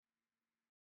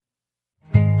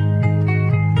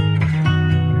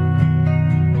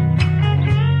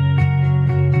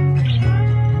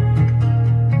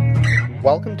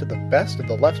Welcome to the Best of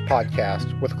the Left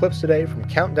podcast, with clips today from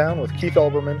Countdown with Keith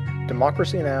Olbermann,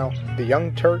 Democracy Now!, The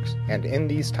Young Turks, and In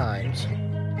These Times.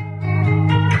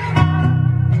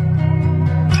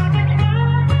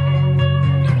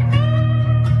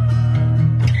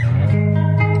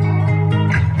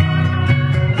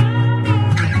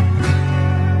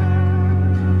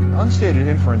 Unstated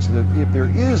inference that if there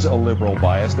is a liberal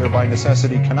bias, there by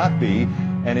necessity cannot be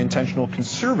an intentional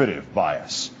conservative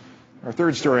bias. Our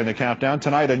third story in the countdown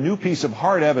tonight, a new piece of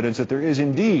hard evidence that there is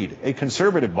indeed a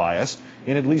conservative bias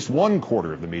in at least one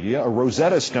quarter of the media, a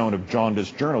Rosetta Stone of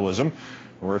jaundiced journalism,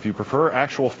 or if you prefer,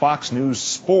 actual Fox News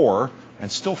spore,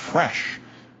 and still fresh.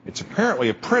 It's apparently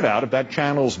a printout of that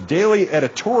channel's daily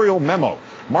editorial memo,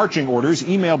 marching orders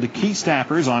emailed to key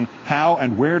staffers on how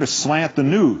and where to slant the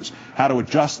news, how to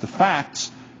adjust the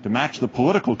facts to match the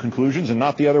political conclusions and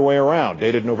not the other way around.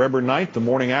 Dated November 9th, the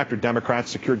morning after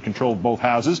Democrats secured control of both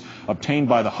houses, obtained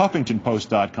by the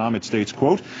HuffingtonPost.com, it states,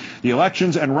 quote, "The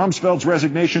elections and Rumsfeld's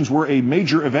resignations were a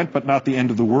major event but not the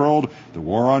end of the world. The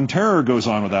war on terror goes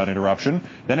on without interruption."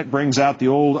 Then it brings out the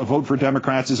old "a vote for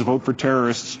Democrats is a vote for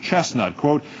terrorists" chestnut.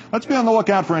 Quote, "Let's be on the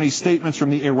lookout for any statements from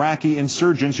the Iraqi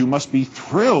insurgents who must be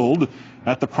thrilled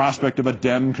at the prospect of a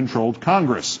Dem-controlled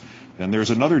Congress." Then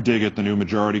there's another dig at the new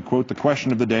majority. Quote, "The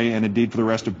question of the day, and indeed for the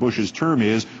rest of Bush's term,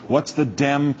 is what's the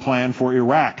Dem plan for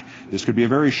Iraq? This could be a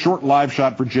very short live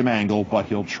shot for Jim Angle, but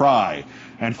he'll try."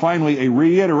 And finally, a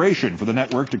reiteration for the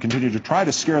network to continue to try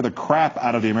to scare the crap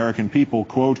out of the American people.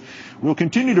 Quote, "We'll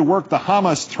continue to work the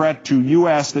Hamas threat to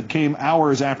U.S. that came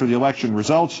hours after the election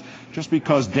results. Just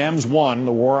because Dems won,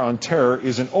 the war on terror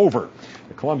isn't over."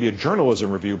 The Columbia Journalism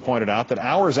Review pointed out that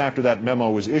hours after that memo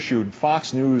was issued,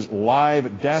 Fox News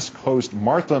live desk host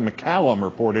Martha McCallum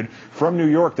reported from New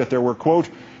York that there were, quote,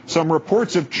 "some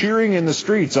reports of cheering in the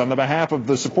streets on the behalf of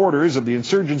the supporters of the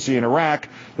insurgency in Iraq,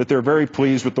 that they're very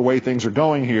pleased with the way things are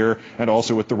going here and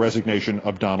also with the resignation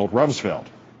of Donald Rumsfeld."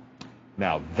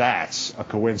 Now that's a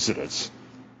coincidence.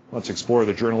 Let's explore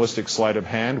the journalistic sleight of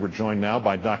hand. We're joined now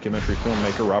by documentary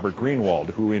filmmaker Robert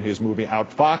Greenwald, who in his movie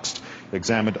Outfoxed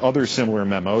examined other similar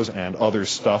memos and other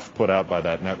stuff put out by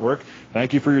that network.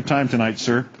 Thank you for your time tonight,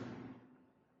 sir.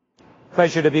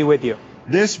 Pleasure to be with you.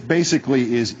 This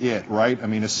basically is it, right? I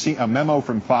mean, a memo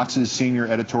from Fox's senior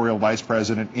editorial vice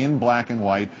president in black and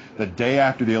white the day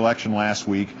after the election last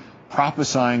week,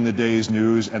 prophesying the day's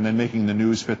news and then making the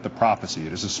news fit the prophecy.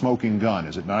 It is a smoking gun,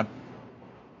 is it not?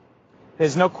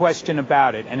 There's no question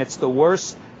about it, and it's the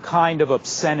worst kind of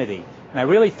obscenity. And I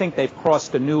really think they've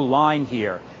crossed a new line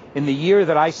here. In the year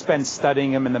that I spent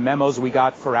studying them and the memos we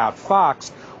got for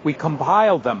Outfoxed, we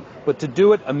compiled them, but to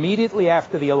do it immediately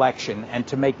after the election and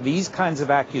to make these kinds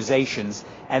of accusations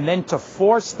and then to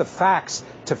force the facts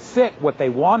to fit what they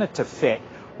wanted to fit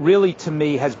really, to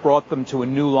me, has brought them to a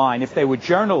new line. If they were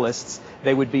journalists,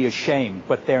 they would be ashamed,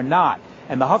 but they're not.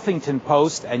 And the Huffington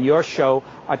Post and your show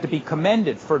are to be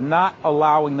commended for not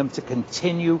allowing them to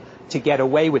continue to get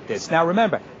away with this. Now,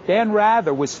 remember, Dan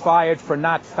Rather was fired for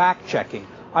not fact-checking.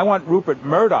 I want Rupert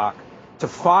Murdoch to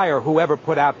fire whoever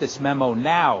put out this memo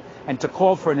now and to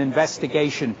call for an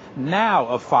investigation now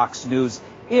of Fox News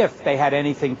if they had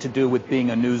anything to do with being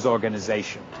a news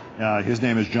organization. His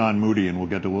name is John Moody, and we'll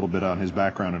get a little bit on his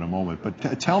background in a moment.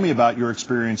 But tell me about your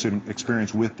experience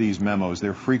with these memos,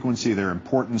 their frequency, their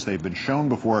importance. They've been shown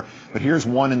before, but here's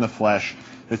one in the flesh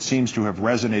that seems to have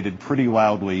resonated pretty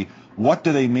loudly. What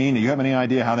do they mean? Do you have any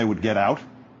idea how they would get out?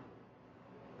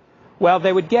 Well,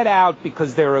 they would get out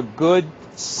because they're a good,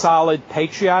 solid,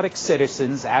 patriotic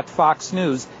citizens at Fox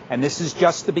News, and this is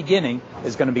just the beginning.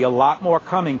 There's going to be a lot more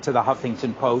coming to the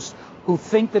Huffington Post who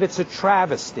think that it's a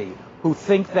travesty, who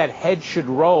think that heads should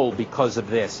roll because of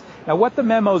this. Now, what the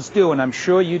memos do, and I'm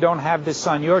sure you don't have this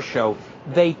on your show,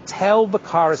 they tell the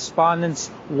correspondents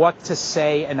what to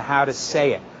say and how to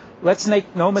say it. Let's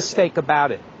make no mistake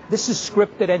about it. This is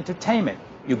scripted entertainment.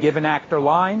 You give an actor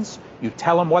lines, you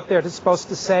tell them what they're supposed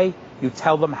to say, you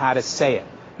tell them how to say it.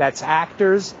 That's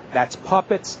actors, that's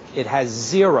puppets. It has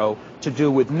zero to do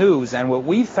with news. And what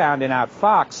we found in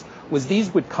Outfoxed was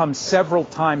these would come several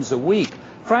times a week.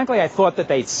 Frankly, I thought that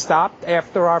they'd stopped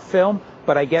after our film,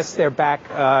 but I guess they're back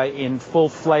in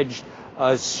full-fledged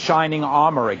shining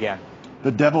armor again.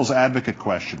 The devil's advocate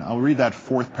question. I'll read that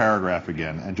fourth paragraph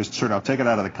again and just I'll take it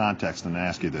out of the context and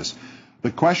ask you this.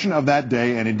 The question of that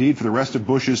day, and indeed for the rest of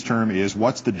Bush's term, is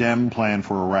what's the Dem plan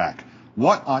for Iraq?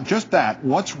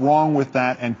 What's wrong with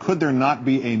that, and could there not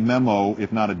be a memo,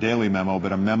 if not a daily memo,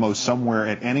 but a memo somewhere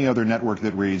at any other network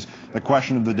that reads, the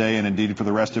question of the day, and indeed for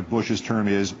the rest of Bush's term,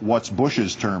 is what's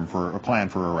Bush's term for a plan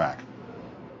for Iraq?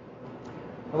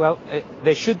 Well,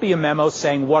 there should be a memo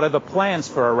saying what are the plans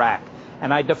for Iraq.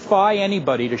 And I defy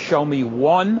anybody to show me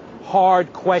one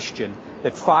hard question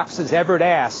that Fox has ever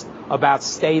asked about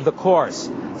stay the course.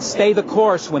 Stay the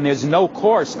course when there's no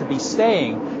course to be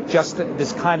staying, just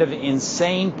this kind of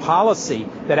insane policy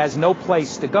that has no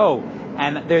place to go.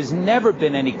 And there's never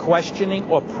been any questioning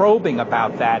or probing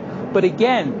about that. But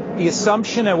again, the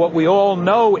assumption and what we all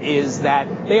know is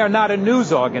that they are not a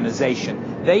news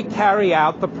organization. They carry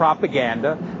out the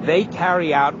propaganda. They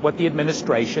carry out what the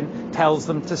administration tells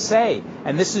them to say.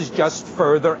 And this is just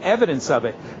further evidence of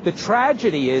it. The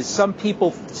tragedy is some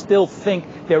people still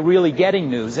think they're really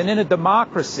getting news. And in a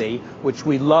democracy, which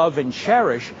we love and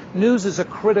cherish, news is a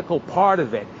critical part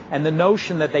of it. And the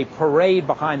notion that they parade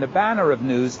behind the banner of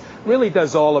news really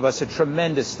does all of us a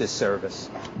tremendous disservice.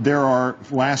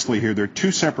 Lastly here, there are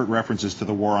two separate references to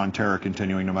the war on terror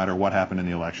continuing no matter what happened in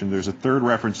the election. There's a third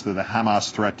reference to the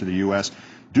Hamas threat to the U.S.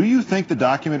 Do you think the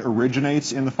document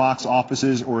originates in the Fox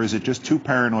offices, or is it just too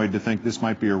paranoid to think this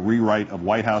might be a rewrite of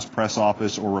White House press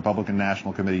office or Republican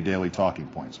National Committee daily talking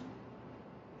points?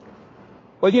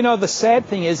 Well, you know, the sad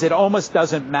thing is it almost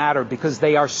doesn't matter because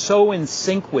they are so in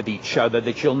sync with each other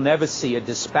that you'll never see a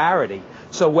disparity.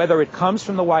 So whether it comes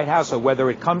from the White House or whether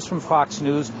it comes from Fox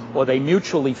News or they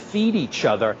mutually feed each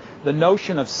other, the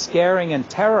notion of scaring and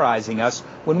terrorizing us.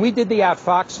 When we did the At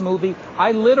Fox movie,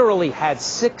 I literally had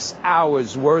 6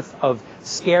 hours worth of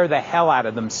scare the hell out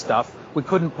of them stuff. We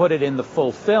couldn't put it in the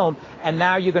full film, and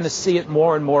now you're going to see it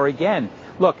more and more again.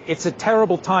 Look, it's a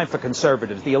terrible time for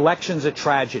conservatives. The election's a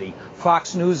tragedy.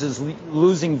 Fox News is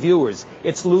losing viewers.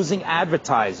 It's losing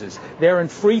advertisers. They're in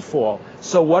free fall.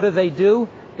 So what do?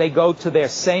 They go to their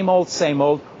same old,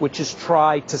 which is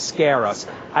try to scare us.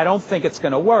 I don't think it's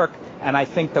going to work, and I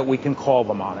think that we can call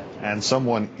them on it. And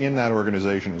someone in that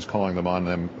organization is calling them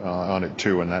on it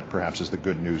too, and that perhaps is the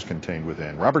good news contained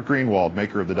within. Robert Greenwald,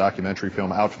 maker of the documentary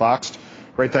film Outfoxed.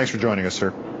 Great, thanks for joining us,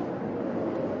 sir.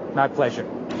 My pleasure.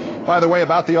 By the way,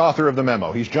 about the author of the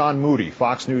memo, he's John Moody,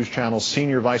 Fox News Channel's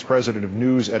Senior Vice President of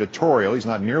News Editorial. He's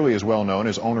not nearly as well known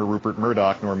as owner Rupert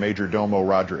Murdoch nor Major Domo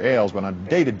Roger Ailes, but on a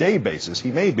day-to-day basis,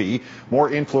 he may be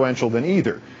more influential than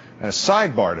either. And a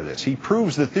sidebar to this, he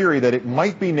proves the theory that it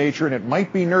might be nature and it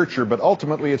might be nurture, but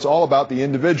ultimately it's all about the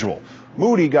individual.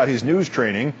 Moody got his news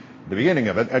training, the beginning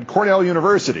of it, at Cornell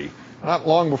University. Not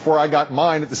long before I got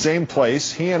mine at the same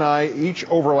place, he and I each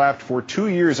overlapped for 2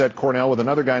 years at Cornell with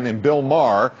another guy named Bill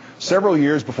Maher, several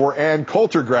years before Ann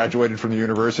Coulter graduated from the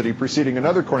university, preceding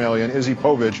another Cornellian, Izzy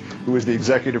Povich, who is the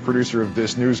executive producer of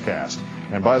this newscast.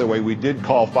 And by the way, we did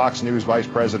call Fox News Vice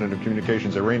President of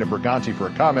Communications Irena Briganti for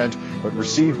a comment, but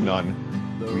received none.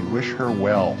 We wish her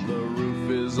well. The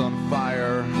roof is on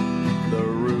fire. The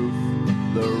roof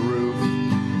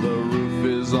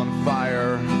is on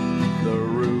fire. The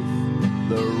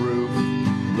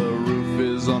roof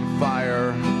is on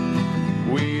fire.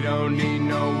 We don't need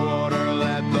no water,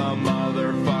 let the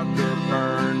motherfucker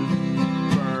burn.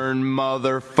 Burn,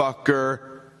 motherfucker.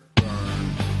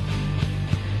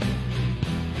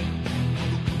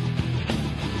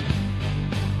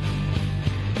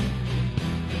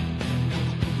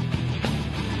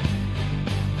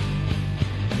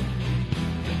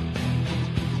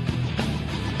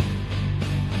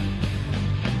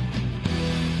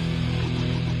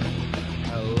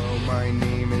 My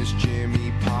name is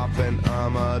Jimmy Pop and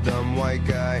I'm a dumb white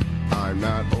guy. I'm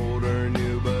not old or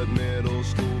new, but middle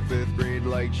school, 5th grade,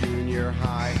 like junior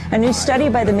high. A new study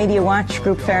by the Media Watch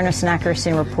Group Fairness and Accuracy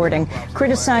in Reporting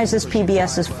criticizes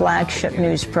PBS's flagship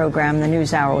news program, The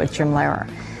NewsHour with Jim Lehrer.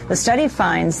 The study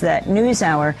finds that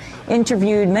NewsHour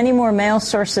interviewed many more male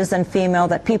sources than female,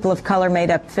 that people of color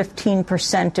made up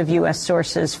 15% of U.S.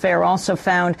 sources. FAIR also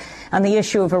found on the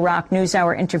issue of Iraq,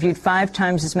 NewsHour interviewed 5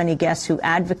 times as many guests who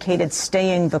advocated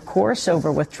staying the course over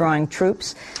withdrawing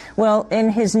troops. Well,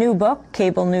 in his new book,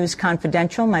 Cable News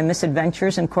Confidential, My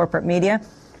Misadventures in Corporate Media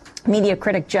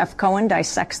critic Jeff Cohen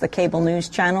dissects the cable news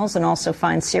channels and also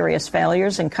finds serious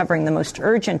failures in covering the most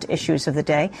urgent issues of the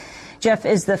day. Jeff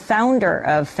is the founder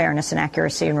of Fairness and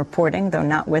Accuracy in Reporting, though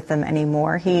not with them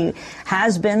anymore. He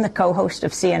has been the co-host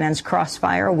of CNN's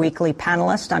Crossfire, a weekly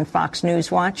panelist on Fox News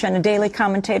Watch, and a daily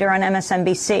commentator on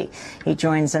MSNBC. He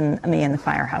joins me in the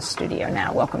Firehouse studio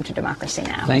now. Welcome to Democracy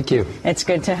Now! Thank you. It's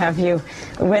good to have you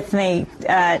with me.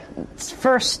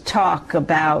 First, talk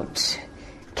about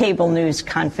Cable News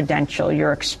Confidential,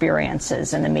 your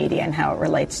experiences in the media and how it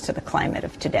relates to the climate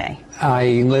of today.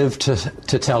 I live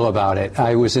to tell about it.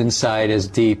 I was inside as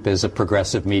deep as a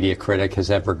progressive media critic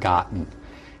has ever gotten.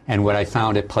 And what I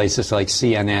found at places like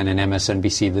CNN and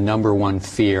MSNBC, the number one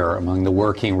fear among the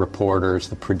working reporters,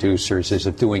 the producers, is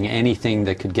of doing anything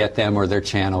that could get them or their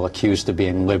channel accused of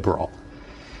being liberal.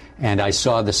 And I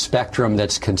saw the spectrum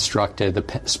that's constructed,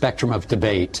 the spectrum of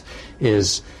debate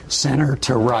is center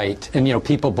to right. And,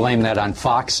 people blame that on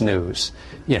Fox News,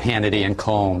 Hannity and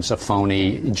Combs, a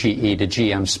phony GE to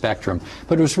GM spectrum.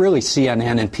 But it was really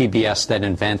CNN and PBS that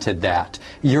invented that,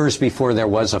 years before there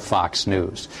was a Fox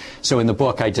News. So in the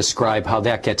book, I describe how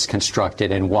that gets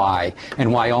constructed and why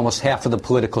almost half of the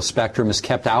political spectrum is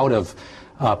kept out of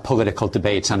political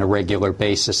debates on a regular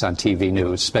basis on TV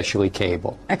news, especially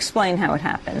cable. Explain how it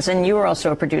happens. And you were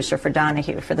also a producer for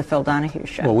Donahue, for the Phil Donahue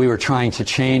Show. Well, we were trying to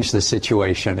change the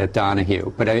situation at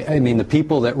Donahue. But I mean, the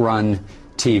people that run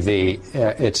TV,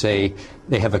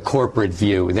 they have a corporate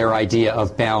view. Their idea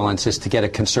of balance is to get a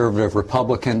conservative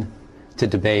Republican to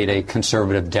debate a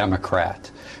conservative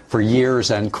Democrat. For years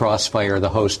on Crossfire, the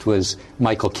host was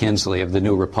Michael Kinsley of the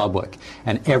New Republic.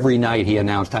 And every night he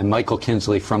announced, "I'm Michael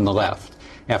Kinsley from the left."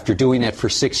 After doing that for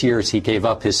 6 years, he gave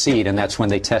up his seat, and that's when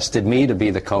they tested me to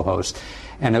be the co-host.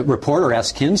 And a reporter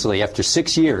asked Kinsley, after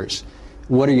 6 years,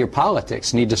 "What are your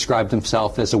politics?" And he described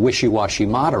himself as a wishy-washy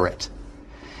moderate.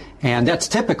 And that's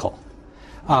typical.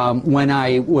 When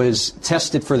I was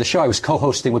tested for the show, I was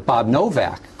co-hosting with Bob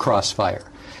Novak, Crossfire.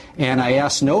 And I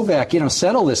asked Novak,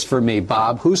 settle this for me,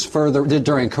 Bob, who's further,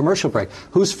 during a commercial break,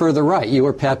 who's further right, you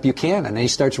or Pat Buchanan? And he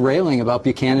starts railing about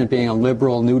Buchanan being a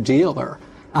liberal New Dealer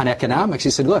on economics. He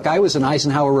said, look, I was an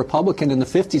Eisenhower Republican in the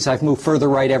 50s. I've moved further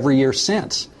right every year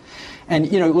since. And,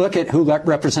 look at who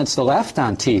represents the left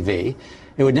on TV.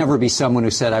 It would never be someone who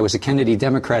said I was a Kennedy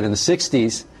Democrat in the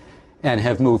 60s and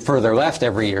have moved further left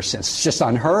every year since. It's just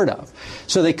unheard of.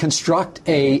 So they construct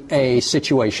a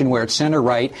situation where it's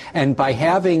center-right, and by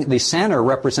having the center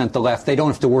represent the left, they don't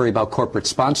have to worry about corporate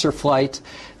sponsor flight.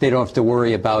 They don't have to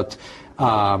worry about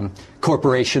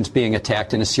corporations being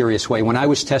attacked in a serious way. When I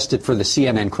was tested for the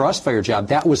CNN Crossfire job,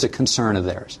 that was a concern of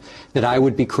theirs, that I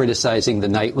would be criticizing the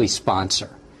nightly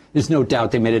sponsor. There's no doubt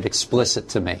they made it explicit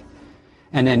to me.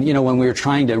 And then, when we were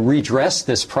trying to redress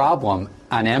this problem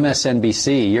on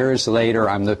MSNBC, years later,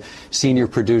 I'm the senior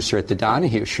producer at the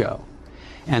Donahue Show,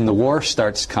 and the war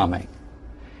starts coming.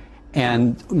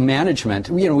 And management,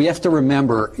 we have to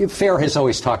remember, FAIR has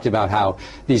always talked about how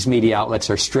these media outlets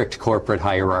are strict corporate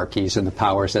hierarchies and the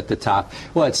powers at the top.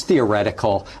 Well, it's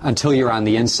theoretical until you're on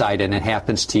the inside and it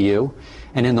happens to you.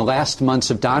 And in the last months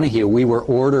of Donahue, we were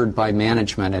ordered by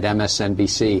management at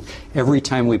MSNBC, every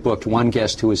time we booked one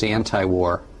guest who was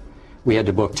anti-war, we had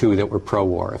to book 2 that were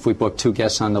pro-war. If we booked 2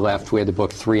 guests on the left, we had to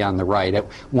book 3 on the right. At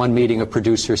one meeting, a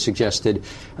producer suggested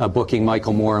booking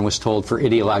Michael Moore and was told for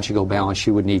ideological balance she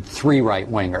would need 3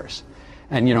 right-wingers.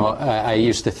 And, I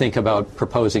used to think about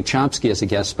proposing Chomsky as a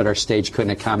guest, but our stage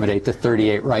couldn't accommodate the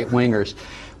 38 right-wingers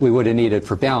we would have needed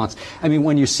for balance. I mean,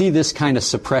 when you see this kind of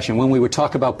suppression, when we would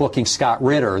talk about booking Scott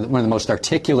Ritter, one of the most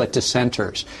articulate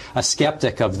dissenters, a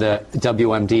skeptic of the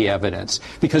WMD evidence,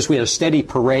 because we had a steady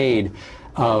parade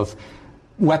of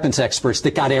weapons experts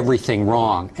that got everything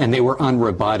wrong, and they were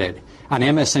unrebutted. On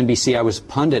MSNBC, I was a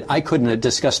pundit. I couldn't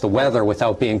discuss the weather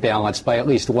without being balanced by at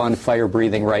least one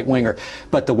fire-breathing right-winger.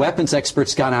 But the weapons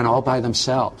experts got on all by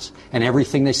themselves, and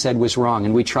everything they said was wrong.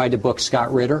 And we tried to book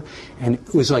Scott Ritter, and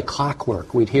it was like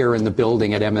clockwork. We'd hear in the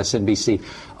building at MSNBC,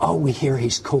 oh, we hear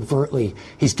he's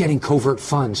getting covert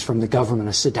funds from the government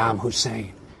of Saddam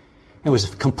Hussein. It was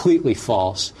completely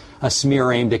false, a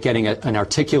smear aimed at getting an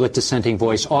articulate dissenting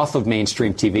voice off of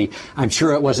mainstream TV. I'm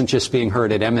sure it wasn't just being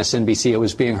heard at MSNBC, it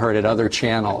was being heard at other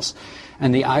channels.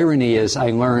 And the irony is, I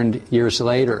learned years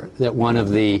later that one of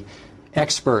the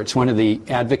experts, one of the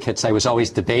advocates I was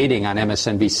always debating on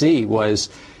MSNBC was,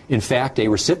 in fact, a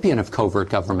recipient of covert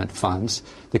government funds.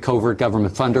 The covert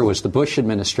government funder was the Bush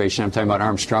administration. I'm talking about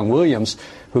Armstrong Williams,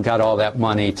 who got all that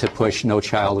money to push No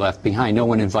Child Left Behind. No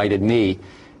one invited me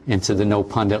into the No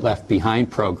Pundit Left Behind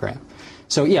program.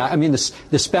 So, yeah, I mean,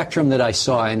 the spectrum that I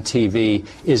saw in TV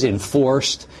is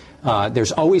enforced.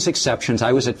 There's always exceptions.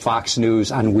 I was at Fox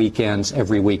News on weekends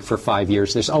every week for 5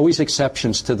 years. There's always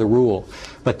exceptions to the rule.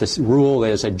 But the rule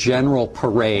is a general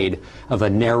parade of a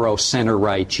narrow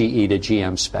center-right GE to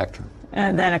GM spectrum.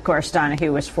 And then, of course,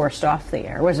 Donahue was forced off the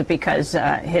air. Was it because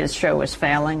his show was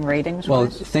failing ratings-wise? Well,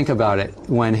 think about it.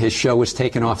 When his show was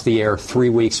taken off the air 3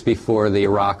 weeks before the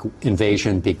Iraq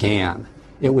invasion began,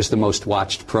 it was the most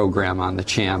watched program on the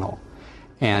channel.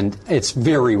 And it's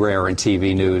very rare in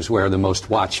TV news where the most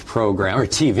watched program, or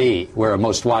TV, where a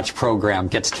most watched program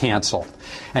gets canceled.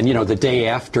 And, the day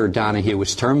after Donahue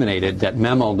was terminated, that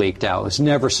memo leaked out. It was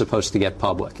never supposed to get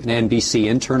public. An NBC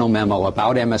internal memo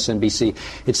about MSNBC.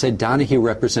 It said Donahue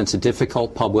represents a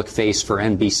difficult public face for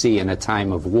NBC in a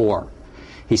time of war.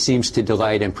 He seems to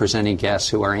delight in presenting guests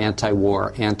who are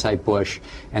anti-war, anti-Bush,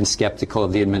 and skeptical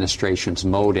of the administration's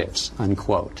motives,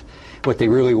 unquote. What they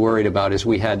really worried about is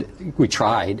we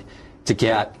tried to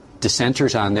get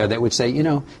dissenters on there that would say, you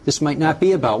know, this might not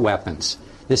be about weapons.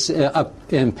 This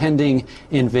impending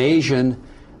invasion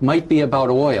might be about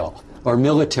oil or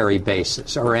military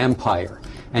bases or empire.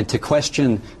 And to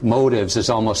question motives is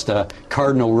almost a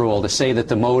cardinal rule. To say that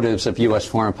the motives of U.S.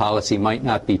 foreign policy might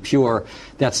not be pure,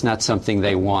 that's not something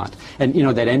they want. And, you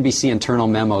know, that NBC internal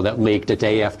memo that leaked a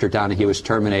day after Donahue was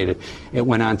terminated, it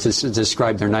went on to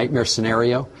describe their nightmare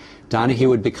scenario. Donahue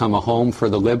would become a home for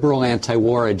the liberal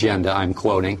anti-war agenda, I'm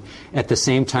quoting, at the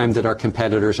same time that our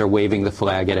competitors are waving the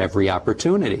flag at every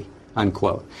opportunity,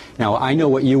 unquote. Now, I know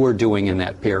what you were doing in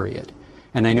that period.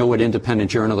 And I know what independent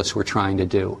journalists were trying to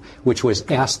do, which was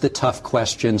ask the tough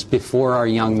questions before our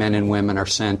young men and women are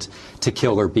sent to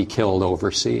kill or be killed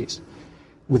overseas.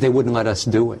 They wouldn't let us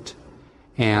do it.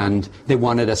 And they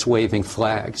wanted us waving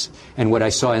flags. And what I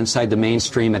saw inside the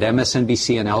mainstream at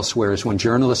MSNBC and elsewhere is when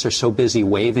journalists are so busy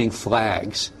waving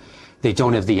flags, they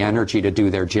don't have the energy to do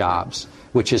their jobs,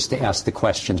 which is to ask the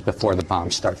questions before the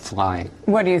bombs start flying.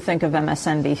 What do you think of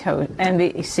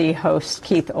NBC host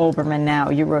Keith Olbermann now?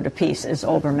 You wrote a piece, Is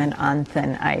Olbermann on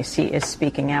thin ice? He is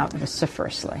speaking out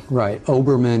vociferously. Right.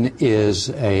 Olbermann is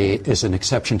an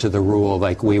exception to the rule,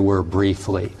 like we were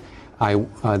briefly.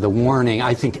 The warning,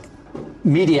 I think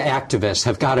media activists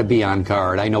have got to be on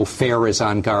guard. I know FAIR is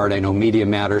on guard. I know Media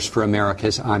Matters for America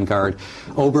is on guard.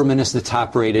 Olbermann is the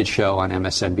top-rated show on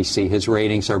MSNBC. His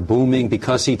ratings are booming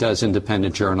because he does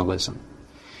independent journalism.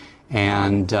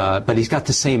 And but he's got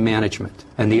the same management.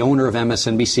 And the owner of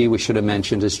MSNBC, we should have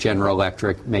mentioned, is General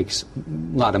Electric, makes a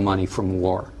lot of money from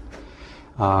war.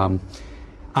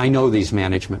 I know these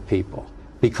management people.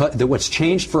 Because what's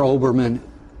changed for Olbermann,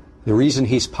 the reason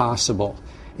he's possible,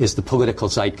 is the political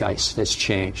zeitgeist has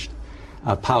changed.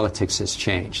 Politics has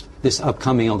changed. This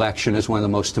upcoming election is one of the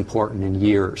most important in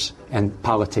years, and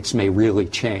politics may really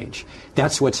change.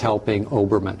 That's what's helping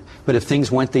Olbermann. But if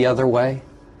things went the other way,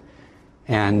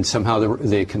 and somehow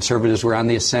the conservatives were on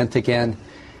the ascent again,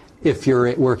 if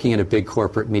you're working in a big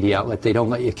corporate media outlet, they don't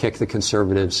let you kick the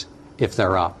conservatives if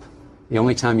they're up. The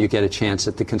only time you get a chance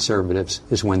at the conservatives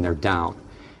is when they're down.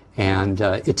 And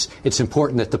it's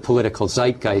important that the political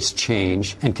zeitgeist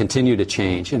change and continue to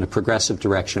change in a progressive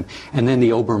direction, and then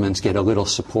the Olbermanns get a little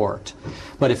support.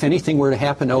 But if anything were to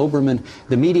happen to Olbermann,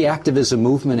 the media activism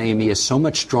movement, Amy, is so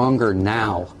much stronger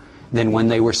now than when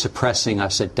they were suppressing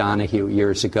us at Donahue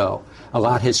years ago. A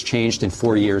lot has changed in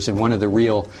 4 years, and one of the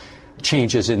real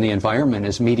changes in the environment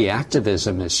is media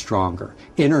activism is stronger.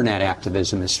 Internet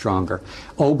activism is stronger.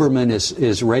 Olbermann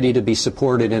is ready to be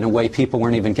supported in a way people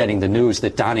weren't even getting the news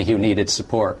that Donahue needed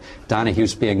support.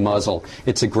 Donahue's being muzzled.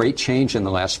 It's a great change in the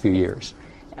last few years.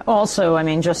 Also, I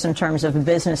mean, just in terms of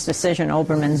business decision,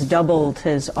 Olbermann's doubled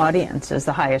his audience as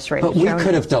the highest rated show. But we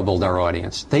could have doubled our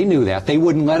audience. They knew that. They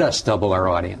wouldn't let us double our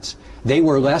audience. They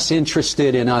were less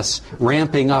interested in us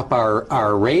ramping up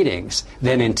our ratings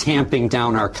than in tamping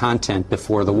down our content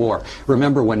before the war.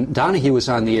 Remember, when Donahue was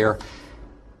on the air,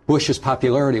 Bush's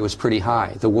popularity was pretty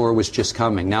high. The war was just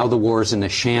coming. Now the war is in a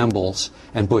shambles,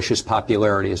 and Bush's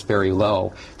popularity is very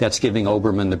low. That's giving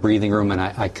Olbermann the breathing room, and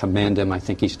I commend him. I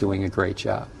think he's doing a great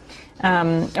job.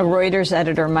 A Reuters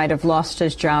editor might have lost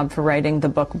his job for writing the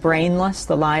book Brainless,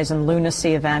 The Lies and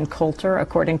Lunacy of Ann Coulter,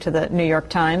 according to the New York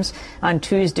Times. On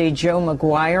Tuesday, Joe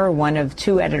McGuire, one of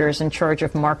two editors in charge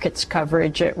of markets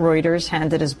coverage at Reuters,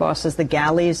 handed his bosses the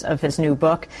galleys of his new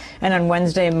book. And on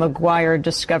Wednesday, McGuire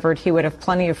discovered he would have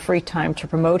plenty of free time to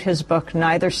promote his book.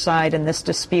 Neither side in this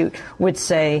dispute would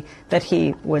say that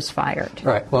he was fired.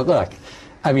 Right. Well, look.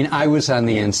 I mean, I was on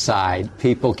the inside.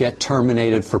 People get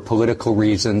terminated for political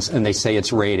reasons, and they say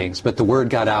it's ratings. But the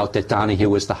word got out that Donahue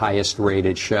was the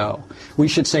highest-rated show. We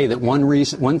should say that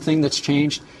one thing that's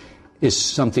changed is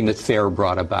something that FAIR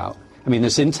brought about. I mean,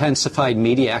 this intensified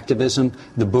media activism,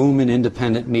 the boom in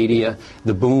independent media,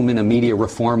 the boom in a media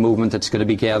reform movement that's going to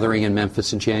be gathering in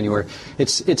Memphis in January.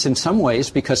 It's in some ways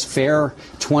because FAIR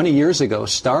 20 years ago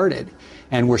started.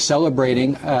 And we're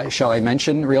celebrating, shall I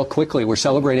mention real quickly, we're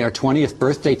celebrating our 20th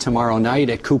birthday tomorrow night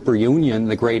at Cooper Union,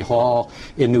 the great hall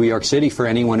in New York City for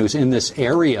anyone who's in this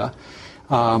area.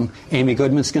 Amy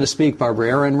Goodman's going to speak, Barbara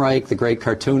Ehrenreich, the great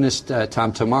cartoonist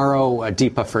Tom Tomorrow,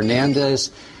 Deepa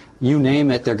Fernandez. You name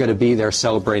it, they're going to be there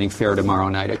celebrating FAIR tomorrow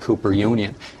night at Cooper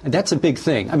Union. And that's a big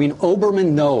thing. I mean,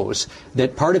 Olbermann knows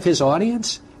that part of his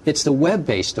audience, it's the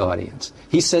web-based audience.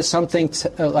 He says something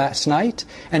last night,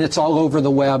 and it's all over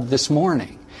the web this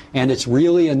morning. And it's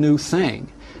really a new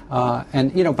thing.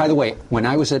 And, you know, by the way, when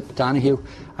I was at Donahue,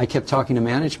 I kept talking to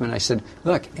management. I said,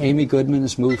 look, Amy Goodman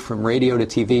has moved from radio to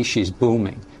TV. She's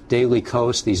booming. Daily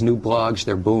Kos, these new blogs,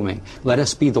 they're booming. Let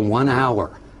us be the 1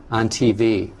 hour on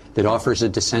TV that offers a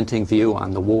dissenting view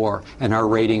on the war, and our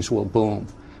ratings will boom.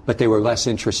 But they were less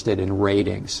interested in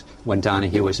ratings when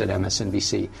Donahue was at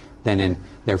MSNBC than in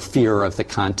their fear of the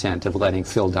content of letting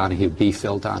Phil Donahue be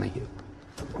Phil Donahue.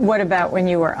 What about when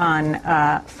you were on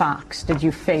Fox? Did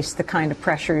you face the kind of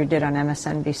pressure you did on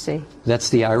MSNBC? That's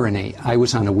the irony. I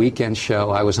was on a weekend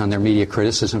show. I was on their media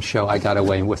criticism show. I got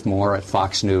away with more at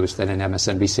Fox News than at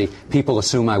MSNBC. People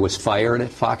assume I was fired at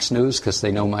Fox News because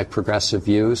they know my progressive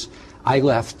views. I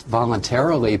left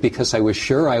voluntarily because I was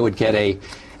sure I would get a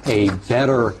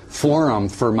better forum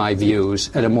for my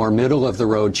views at a more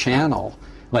middle-of-the-road channel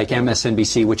like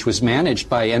MSNBC, which was managed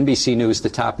by NBC News, the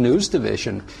top news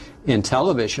division in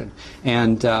television.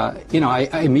 And, you know, I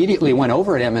immediately went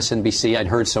over at MSNBC. I'd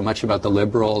heard so much about the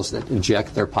liberals that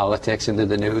inject their politics into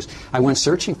the news. I went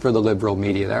searching for the liberal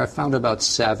media there. I found about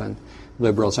 7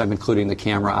 liberals. I'm including the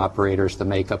camera operators, the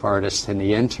makeup artists, and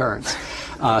the interns.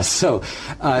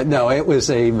 No, it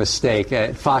was a mistake.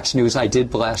 At Fox News, I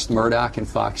did blast Murdoch and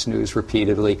Fox News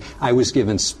repeatedly. I was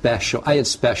given I had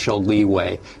special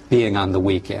leeway being on the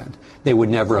weekend. They would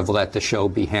never have let the show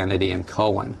be Hannity and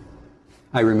Cohen.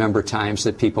 I remember times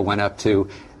that people went up to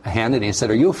Hannity and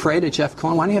said, are you afraid of Jeff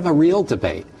Cohen? Why don't you have a real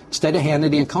debate? Instead of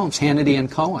Hannity and Cohen, it's Hannity and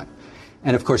Cohen.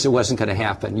 And, of course, it wasn't going to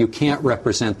happen. You can't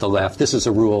represent the left. This is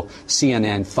a rule,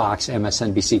 CNN, Fox,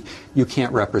 MSNBC. You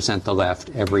can't represent the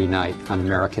left every night on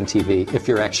American TV if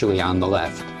you're actually on the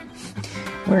left.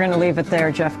 We're going to leave it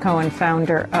there. Jeff Cohen,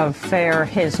 founder of FAIR.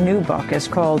 His new book is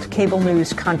called Cable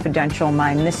News Confidential,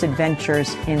 My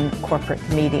Misadventures in Corporate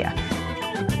Media.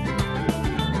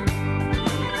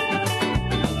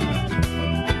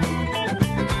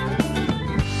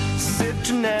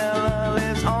 Citronella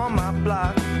lives on my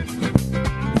block.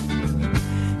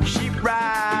 She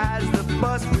rides the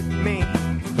bus with me.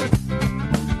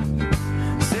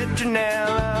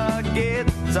 Citronella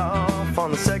gets off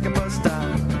on the second bus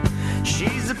stop.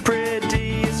 She's the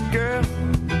prettiest girl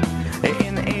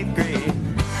in the 8th grade.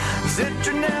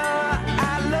 Citronella,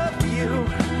 I love you.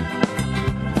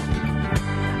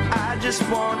 I just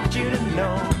want you to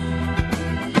know.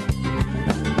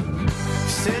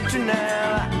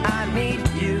 Citronella, I need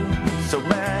you so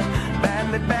bad,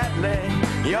 badly,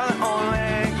 badly. You're the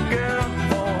only girl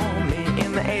for me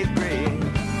in the 8th grade.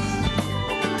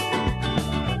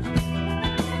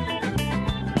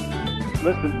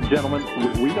 Listen, gentlemen,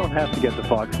 we don't have to get to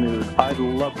Fox News. I'd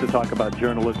love to talk about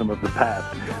journalism of the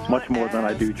past much more than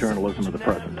I do journalism of the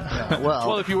present.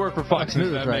 Well, if you work for Fox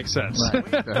News, that makes sense.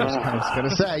 Right. I was going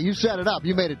to say, you set it up.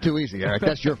 You made it too easy, Eric.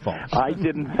 That's your fault. I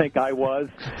didn't think I was.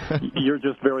 You're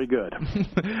just very good.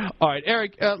 All right,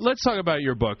 Eric, let's talk about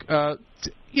your book.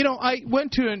 You know, I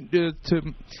went to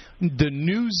the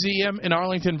Newseum in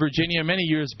Arlington, Virginia, many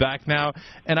years back now,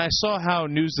 and I saw how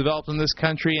news developed in this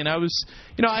country, and I was,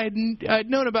 you know, I'd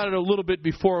known about it a little bit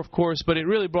before, of course, but it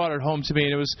really brought it home to me,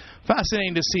 and it was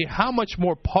fascinating to see how much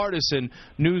more partisan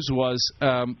news was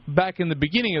back in the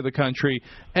beginning of the country,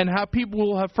 and how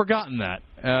people have forgotten that,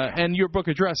 and your book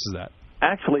addresses that.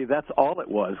 Actually, that's all it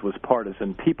was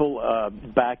partisan. People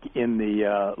back in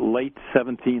the late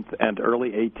 17th and early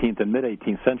 18th and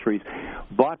mid-18th centuries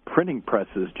bought printing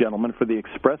presses, gentlemen, for the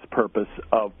express purpose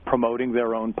of promoting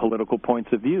their own political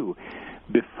points of view.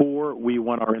 Before we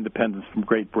won our independence from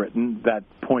Great Britain, that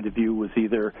point of view was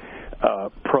either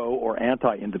pro or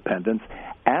anti-independence.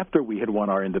 After we had won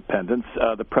our independence,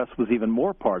 the press was even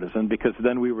more partisan because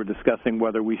then we were discussing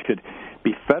whether we should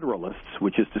be federalists,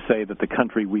 which is to say that the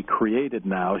country we created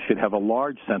now should have a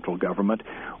large central government,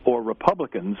 or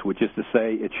Republicans, which is to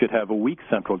say it should have a weak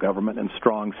central government and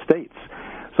strong states.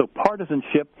 So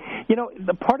partisanship, you know,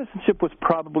 the partisanship was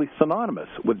probably synonymous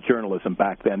with journalism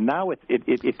back then. Now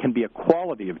it can be a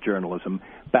quality of journalism.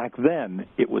 Back then,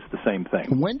 it was the same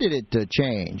thing. When did it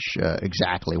change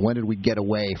exactly? When did we get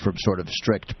away from sort of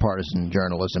strict partisan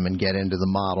journalism and get into the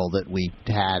model that we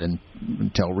had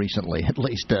until recently, at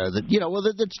least,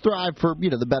 that's thrived for,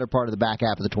 the better part of the back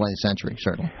half of the 20th century,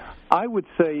 certainly? I would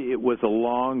say it was a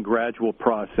long, gradual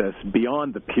process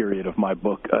beyond the period of my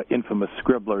book, Infamous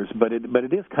Scribblers, but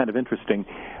it is kind of interesting.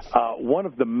 One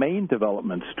of the main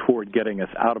developments toward getting us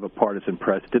out of a partisan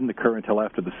press didn't occur until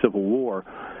after the Civil War,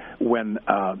 when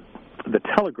the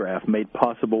telegraph made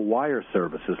possible wire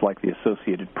services like the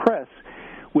Associated Press,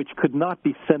 which could not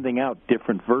be sending out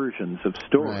different versions of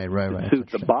stories to suit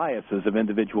the biases of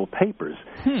individual papers.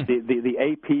 The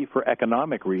AP, for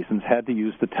economic reasons, had to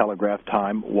use the Telegraph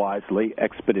Time wisely,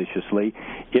 expeditiously.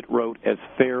 It wrote as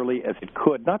fairly as it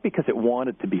could, not because it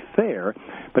wanted to be fair,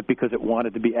 but because it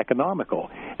wanted to be economical.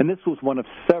 And this was one of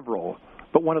several,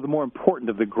 but one of the more important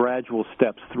of the gradual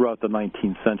steps throughout the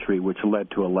 19th century which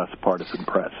led to a less partisan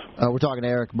press. We're talking to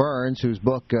Eric Burns, whose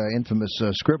book, Infamous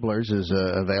Scribblers, is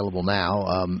available now.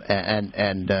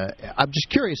 And I'm just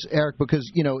curious, Eric, because,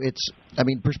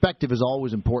 perspective is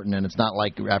always important, and it's not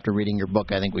like after reading your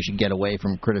book, I think we should get away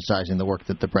from criticizing the work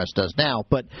that the press does now.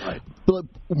 But,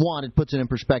 one, it puts it in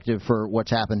perspective for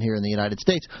what's happened here in the United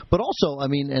States. But also,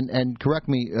 and correct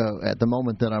me at the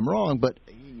moment that I'm wrong, but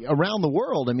around the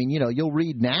world, you'll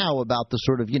read now about the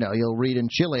sort of, you'll read in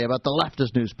Chile about the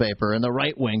leftist newspaper and the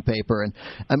right-wing paper. And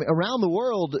around the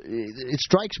world, it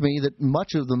strikes me that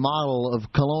much of the model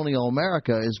of colonial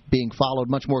America is being followed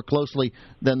much more closely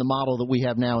than the model that we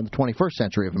have now in the 21st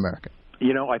century of America.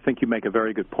 I think you make a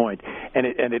very good point, and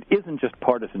it isn't just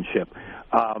partisanship.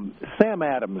 Sam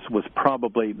Adams was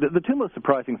probably the two most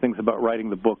surprising things about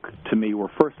writing the book to me were,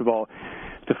 first of all,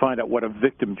 to find out what a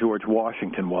victim George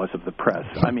Washington was of the press.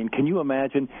 Can you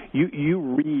imagine? You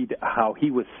read how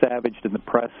he was savaged in the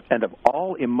press, and of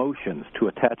all emotions to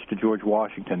attach to George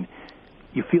Washington,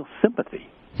 you feel sympathy.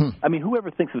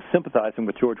 Whoever thinks of sympathizing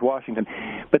with George Washington?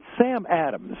 But Sam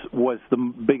Adams was the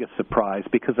biggest surprise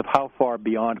because of how far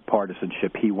beyond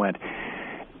partisanship he went.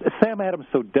 Sam Adams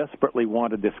so desperately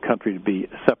wanted this country to be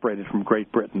separated from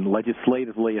Great Britain,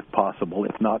 legislatively if possible,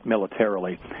 if not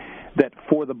militarily, that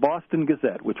for the Boston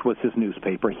Gazette, which was his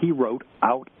newspaper, he wrote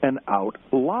out-and-out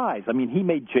lies. He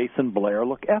made Jason Blair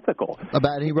look ethical.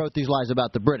 He wrote these lies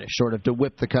about the British, sort of to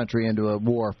whip the country into a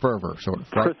war fervor, sort of,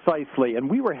 right? Precisely, and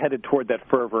we were headed toward that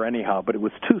fervor anyhow, but it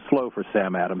was too slow for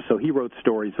Sam Adams, so he wrote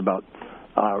stories about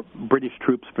British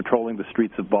troops patrolling the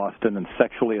streets of Boston and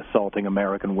sexually assaulting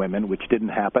American women, which didn't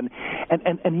happen.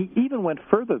 And he even went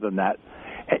further than that.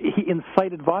 He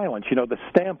incited violence. The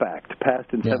Stamp Act,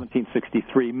 passed in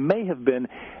 1763, may have been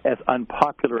as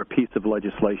unpopular a piece of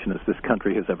legislation as this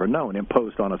country has ever known,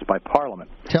 imposed on us by Parliament.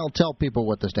 Tell people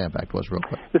what the Stamp Act was real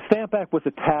quick. The Stamp Act was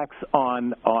a tax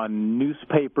on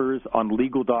newspapers, on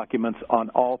legal documents, on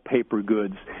all paper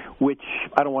goods, which,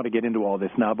 I don't want to get into all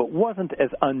this now, but wasn't as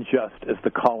unjust as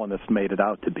the colonists made it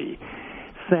out to be.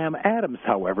 Sam Adams,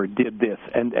 however, did this,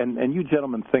 and you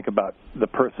gentlemen think about the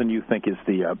person you think is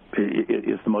the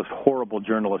most horrible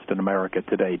journalist in America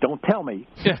today. Don't tell me.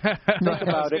 Think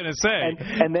about it.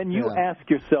 And then you ask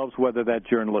yourselves whether that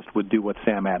journalist would do what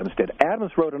Sam Adams did.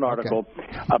 Adams wrote an article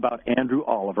about Andrew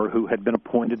Oliver, who had been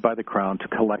appointed by the Crown to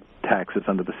collect taxes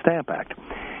under the Stamp Act.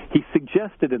 He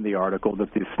suggested in the article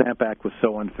that the Stamp Act was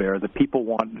so unfair that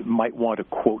people might want to,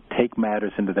 quote, take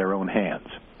matters into their own hands.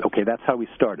 Okay, that's how he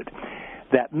started.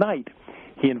 That night,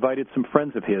 he invited some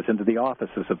friends of his into the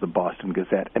offices of the Boston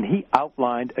Gazette, and he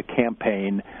outlined a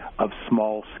campaign of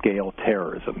small-scale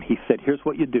terrorism. He said, here's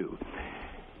what you do.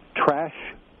 Trash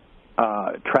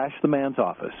the man's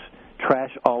office,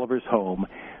 trash Oliver's home,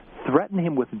 threaten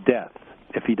him with death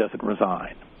if he doesn't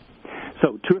resign.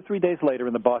 So 2 or 3 days later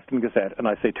in the Boston Gazette, and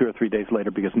I say 2 or 3 days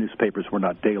later because newspapers were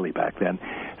not daily back then,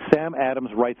 Sam Adams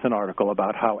writes an article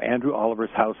about how Andrew Oliver's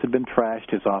house had been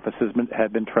trashed, his offices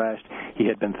had been trashed, he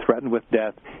had been threatened with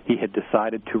death, he had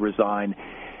decided to resign,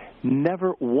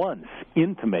 never once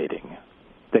intimating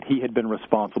that he had been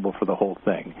responsible for the whole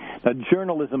thing. Now,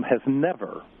 journalism has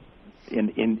never,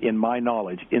 in my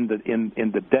knowledge, in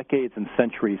the decades and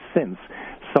centuries since,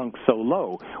 sunk so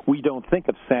low. We don't think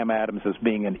of Sam Adams as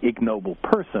being an ignoble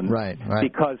person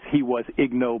because he was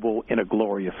ignoble in a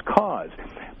glorious cause.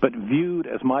 But viewed,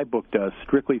 as my book does,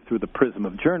 strictly through the prism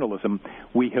of journalism,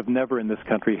 we have never in this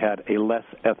country had a less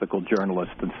ethical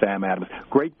journalist than Sam Adams.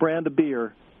 Great brand of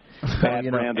beer.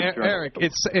 Eric,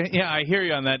 I hear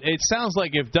you on that. It sounds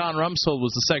like if Don Rumsfeld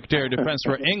was the Secretary of Defense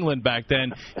for England back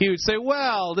then, he would say,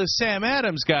 well, this Sam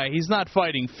Adams guy, he's not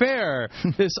fighting fair.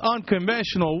 This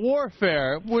unconventional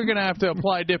warfare, we're going to have to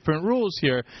apply different rules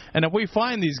here. And if we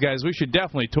find these guys, we should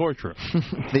definitely torture them.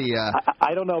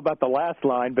 I don't know about the last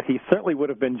line, but he certainly would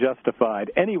have been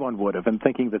justified. Anyone would have in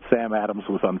thinking that Sam Adams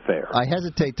was unfair. I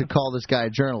hesitate to call this guy a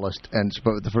journalist, and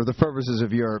for the purposes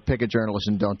of your pick a journalist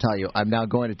and don't tell you, I'm now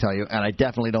going to tell you, and I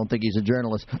definitely don't think he's a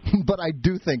journalist, but I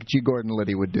do think G. Gordon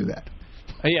Liddy would do that.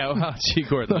 Yeah, well, G.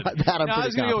 Gordon Liddy. I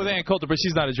was going to go with Ann Coulter, but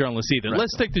she's not a journalist either. Right.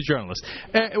 Let's stick to journalists.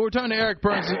 We're talking to Eric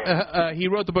Burns. He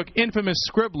wrote the book Infamous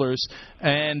Scribblers,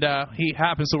 and he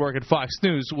happens to work at Fox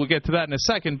News. We'll get to that in a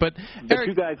second. But Eric,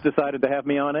 you guys decided to have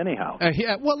me on anyhow.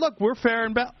 Yeah, well, look, we're fair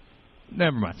and balanced.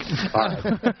 never mind.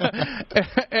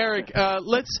 Eric,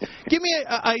 let's give me.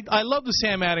 I love the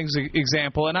Sam Addings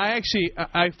example, and I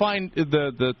find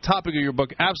the topic of your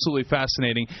book absolutely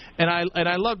fascinating. And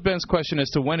I love Ben's question as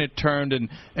to when it turned, and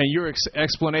your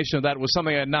explanation of that was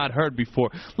something I had not heard before.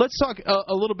 Let's talk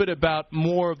a little bit about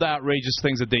more of the outrageous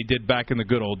things that they did back in the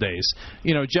good old days.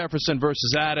 You know, Jefferson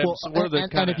versus Adams. Well,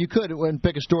 and if you could,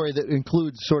 pick a story that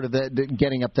includes sort of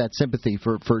getting up that sympathy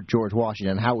for George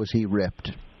Washington. How was he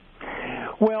ripped?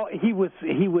 Well, he was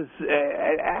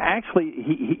actually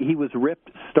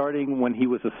ripped starting when he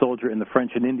was a soldier in the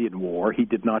French and Indian War. He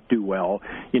did not do well.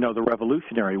 You know, the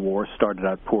Revolutionary War started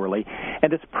out poorly.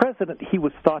 And as president, he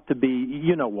was thought to be,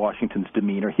 you know, Washington's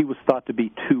demeanor. He was thought to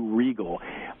be too regal.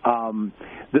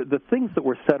 The things that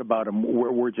were said about him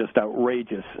were just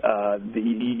outrageous.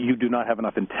 You do not have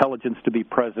enough intelligence to be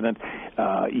president.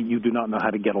 You do not know how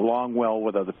to get along well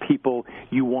with other people.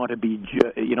 You want to be,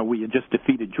 you know, we had just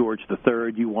defeated George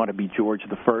III. You want to be George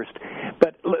I.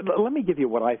 But let me give you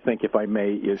what I think, if I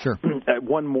may, is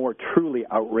one more truly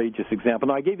outrageous example.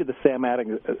 Now, I gave you the Sam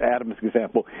Adams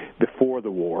example before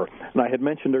the war, and I had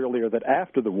mentioned earlier that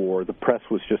after the war, the press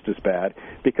was just as bad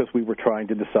because we were trying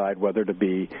to decide whether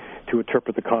to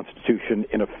interpret the Constitution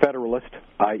in a Federalist,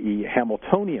 i.e.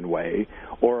 Hamiltonian way,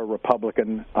 or a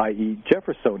Republican, i.e.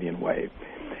 Jeffersonian way.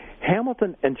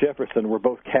 Hamilton and Jefferson were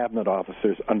both cabinet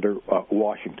officers under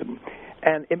Washington.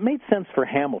 And it made sense for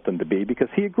Hamilton to be because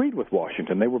he agreed with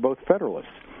Washington. They were both Federalists.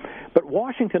 But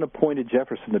Washington appointed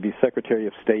Jefferson to be Secretary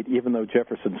of State, even though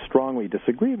Jefferson strongly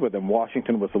disagreed with him.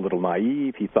 Washington was a little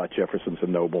naive. He thought Jefferson's a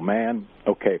noble man.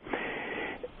 Okay.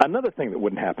 Another thing that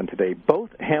wouldn't happen today, both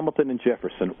Hamilton and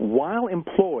Jefferson, while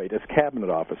employed as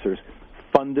cabinet officers,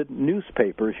 funded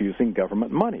newspapers using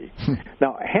government money.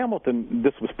 Now, Hamilton,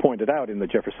 this was pointed out in the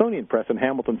Jeffersonian press, and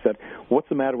Hamilton said, what's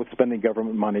the matter with spending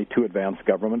government money to advance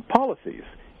government policies?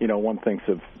 You know, one thinks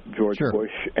of George Bush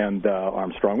and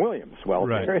Armstrong Williams. Well,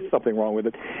 there is something wrong with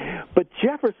it. But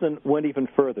Jefferson went even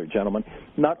further, gentlemen.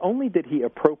 Not only did he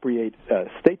appropriate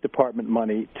State Department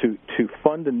money to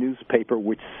fund a newspaper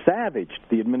which savaged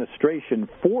the administration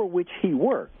for which he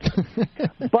worked,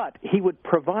 but he would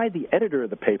provide the editor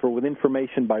of the paper with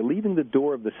information by leaving the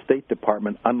door of the State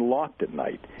Department unlocked at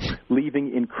night,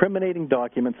 leaving incriminating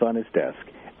documents on his desk,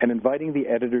 and inviting the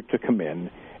editor to come in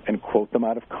and quote them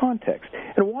out of context.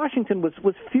 And Washington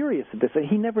was furious at this.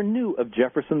 He never knew of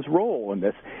Jefferson's role in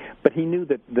this, but he knew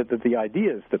that the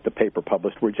ideas that the paper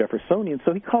published were Jeffersonian.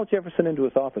 So he called Jefferson into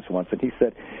his office once, and he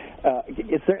said,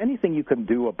 is there anything you can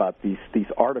do about these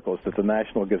articles that the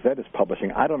National Gazette is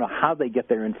publishing? I don't know how they get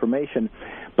their information,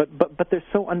 but they're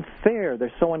so unfair.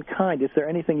 They're so unkind. Is there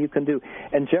anything you can do?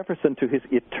 And Jefferson, to his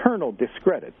eternal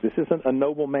discredit, this isn't a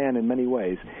noble man in many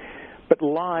ways, but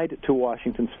lied to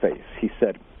Washington's face. He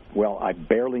said, well, I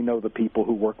barely know the people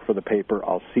who work for the paper.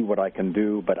 I'll see what I can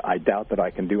do, but I doubt that I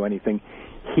can do anything.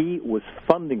 He was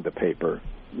funding the paper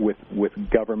with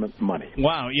government money.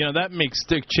 Wow, you know, that makes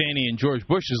Dick Cheney and George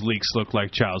Bush's leaks look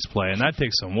like child's play, and that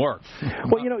takes some work.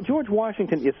 Well, you know, George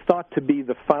Washington is thought to be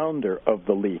the founder of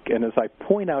the leak, and as I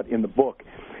point out in the book,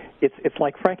 it's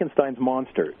like Frankenstein's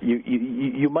monster.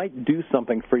 You might do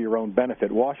something for your own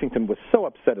benefit. Washington was so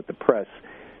upset at the press,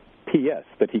 P.S.,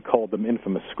 that he called them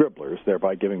infamous scribblers,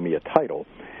 thereby giving me a title,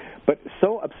 but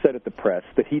so upset at the press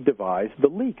that he devised the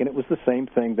leak, and it was the same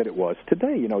thing that it was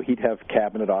today. You know, he'd have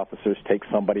cabinet officers take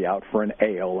somebody out for an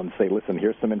ale and say, listen,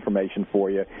 here's some information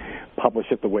for you, publish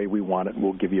it the way we want it, and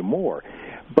we'll give you more.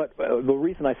 But the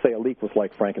reason I say a leak was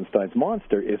like Frankenstein's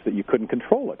monster is that you couldn't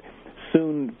control it.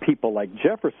 Soon, people like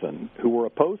Jefferson, who were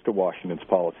opposed to Washington's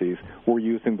policies, were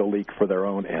using the leak for their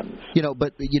own ends. You know,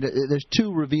 but there's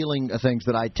two revealing things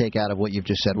that I take out of what you've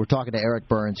just said. We're talking to Eric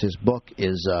Burns. His book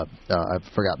is, I've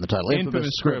forgotten the title.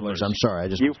 Infamous Scribblers. I'm sorry.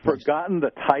 You've forgotten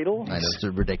the title? I know, it's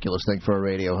a ridiculous thing for a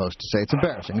radio host to say. It's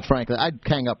embarrassing. Frankly, I'd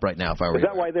hang up right now if I were you. Is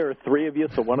that why there are three of you,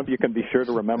 so one of you can be sure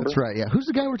to remember? That's right, yeah. Who's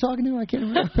the guy we're talking to? I can't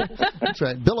remember. That's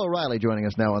right. Bill O'Reilly joining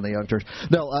us now on the Young Turks.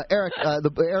 No,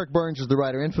 Eric Burns is the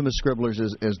writer. Infamous Scribblers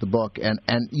is the book, and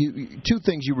two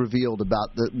things you revealed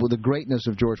about the greatness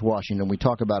of George Washington. We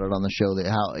talk about it on the show, that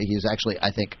how he is actually,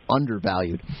 I think,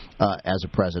 undervalued as a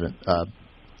president.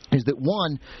 Is that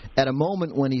one, at a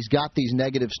moment when he's got these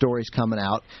negative stories coming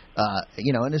out, and he's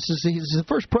the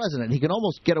first president, he can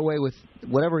almost get away with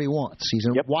whatever he wants. He's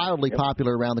wildly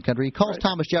popular around the country. He calls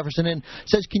Thomas Jefferson in,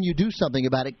 says, can you do something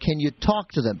about it? Can you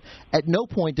talk to them? At no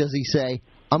point does he say,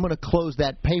 I'm going to close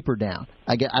that paper down.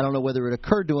 I don't know whether it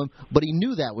occurred to him, but he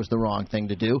knew that was the wrong thing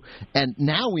to do. And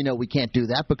now we know we can't do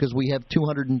that because we have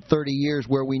 230 years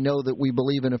where we know that we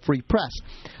believe in a free press.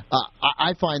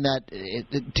 I find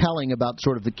that telling about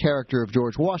sort of the character of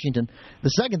George Washington. The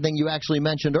second thing you actually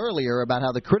mentioned earlier about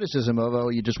how the criticism of, oh,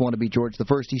 you just want to be George the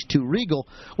First, he's too regal.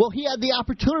 Well, he had the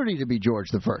opportunity to be George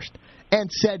the First and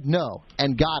said no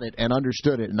and got it and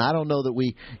understood it. And I don't know that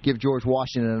we give George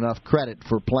Washington enough credit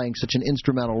for playing such an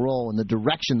instrumental role in the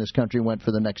direction this country went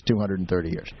for the next 230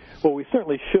 years. Well, we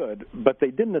certainly should, but they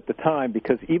didn't at the time,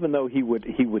 because even though he would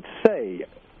say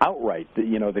outright,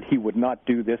 that he would not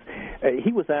do this,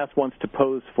 he was asked once to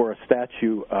pose for a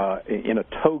statue in a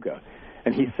toga.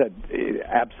 And he said,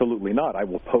 absolutely not. I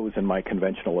will pose in my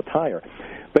conventional attire.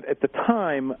 But at the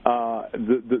time,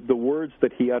 the words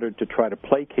that he uttered to try to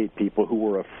placate people who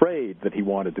were afraid that he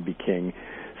wanted to be king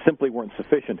simply weren't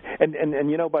sufficient. And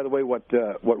by the way,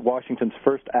 what Washington's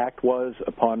first act was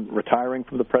upon retiring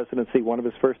from the presidency, one of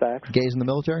his first acts? Gays in the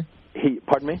military?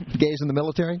 Pardon me? Gays in the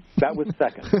military? That was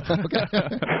second.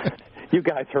 You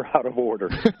guys are out of order.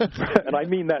 And I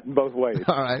mean that in both ways.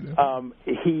 All right.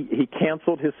 He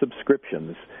canceled his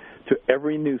subscriptions to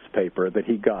every newspaper that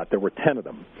he got. There were 10 of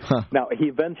them. Huh. Now, he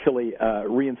eventually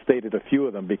reinstated a few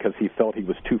of them because he felt he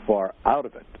was too far out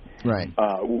of it. Right.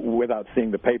 Without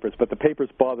seeing the papers. But the papers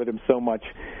bothered him so much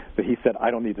that he said, I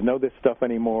don't need to know this stuff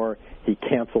anymore. He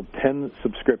canceled 10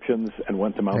 subscriptions and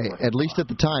went to Mount Vernon. At least at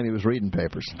the time, he was reading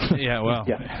papers. Yeah, well,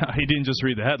 yeah. He didn't just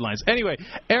read the headlines. Anyway,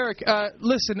 Eric,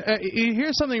 listen,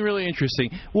 here's something really interesting.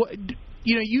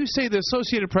 You say the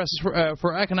Associated Press,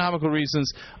 for economical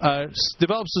reasons,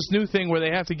 develops this new thing where they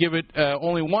have to give it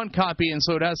only one copy, and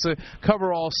so it has to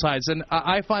cover all sides. And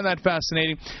I find that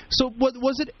fascinating. So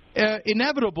was it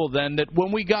inevitable, then, that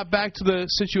when we got back to the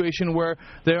situation where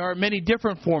there are many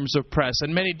different forms of press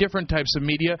and many different types of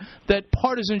media, that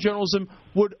partisan journalism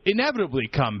would inevitably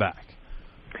come back?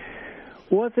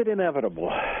 Was it inevitable?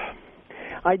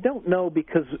 I don't know,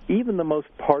 because even the most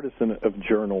partisan of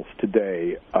journals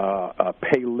today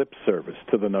pay lip service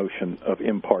to the notion of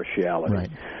impartiality.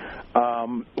 Right.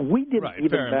 We didn't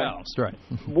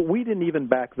even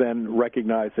back then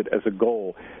recognize it as a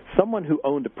goal. Someone who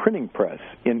owned a printing press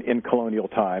in colonial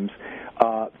times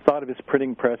thought of his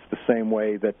printing press the same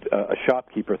way that a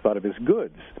shopkeeper thought of his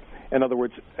goods. In other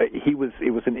words, it was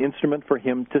an instrument for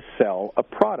him to sell a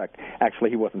product. Actually,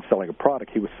 he wasn't selling a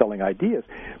product. He was selling ideas.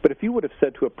 But if you would have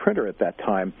said to a printer at that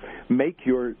time,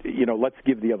 let's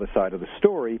give the other side of the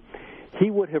story,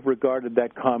 he would have regarded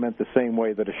that comment the same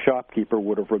way that a shopkeeper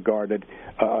would have regarded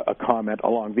a comment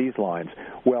along these lines.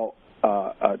 Well,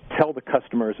 tell the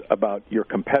customers about your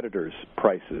competitors'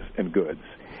 prices and goods.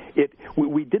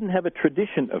 We didn't have a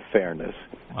tradition of fairness,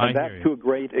 and that, to a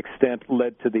great extent,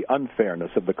 led to the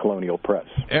unfairness of the colonial press.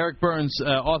 Eric Burns,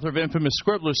 author of Infamous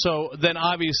Scribbler. So then,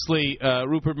 obviously,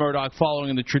 Rupert Murdoch, following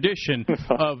in the tradition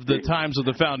of the times of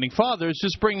the Founding Fathers,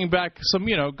 just bringing back some,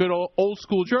 good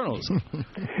old-school journalism.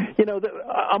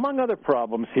 Among other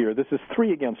problems here, this is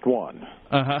 3 against 1.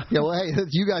 Uh-huh. Yeah, well, hey,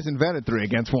 you guys invented 3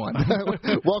 against 1.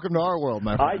 Welcome to our world,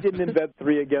 my friend. I didn't invent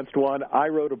 3 against 1. I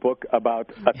wrote a book about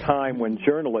a time when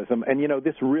journalism, and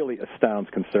this really astounds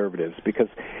conservatives, because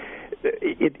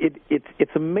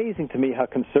it's amazing to me how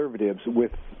conservatives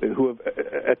who have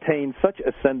attained such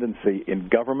ascendancy in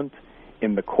government,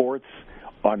 in the courts,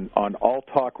 on all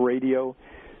talk radio,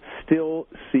 still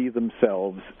see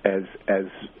themselves as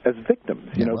victims.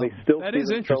 They still that see is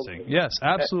themselves interesting. Yes,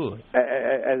 absolutely.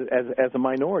 As a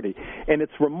minority, and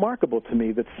it's remarkable to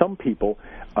me that some people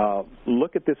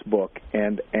look at this book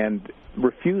and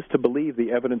refuse to believe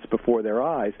the evidence before their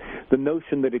eyes. The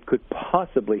notion that it could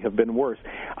possibly have been worse.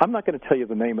 I'm not going to tell you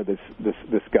the name of this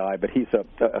guy, but he's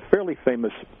a fairly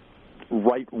famous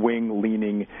right-wing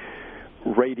leaning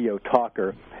radio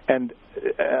talker. And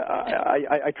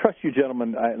I trust you,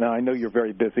 gentlemen. Now, I know you're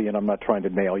very busy, and I'm not trying to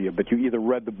nail you, but you either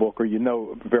read the book or you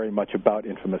know very much about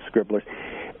Infamous Scribblers.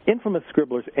 Infamous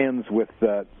Scribblers ends with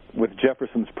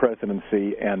Jefferson's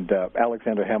presidency and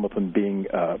Alexander Hamilton being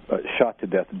shot to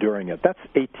death during it. That's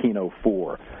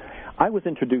 1804. I was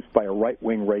introduced by a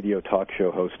right-wing radio talk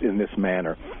show host in this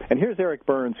manner. And here's Eric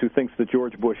Burns, who thinks that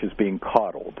George Bush is being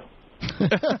coddled.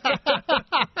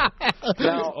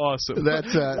 Now, awesome.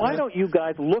 Why don't you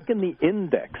guys look in the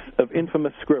index of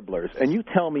Infamous Scribblers, and you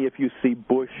tell me if you see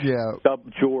Bush,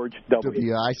 George W.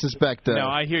 Yeah, I suspect. No,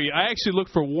 I hear you. I actually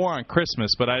looked for War on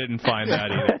Christmas, but I didn't find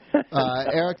that either.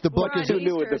 Eric, the book is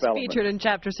featured in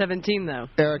Chapter 17, though.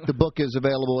 Eric, the book is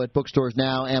available at bookstores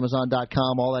now,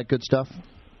 Amazon.com, all that good stuff.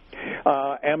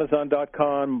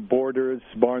 Amazon.com, Borders,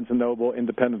 Barnes & Noble,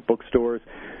 independent bookstores.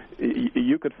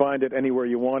 you could find it anywhere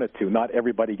you wanted to. Not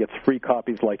everybody gets free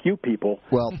copies like you people.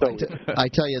 Well, so, I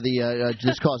tell you,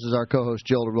 this causes our co-host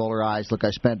Jill to roll her eyes. Look,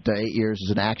 I spent 8 years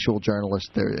as an actual journalist.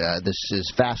 This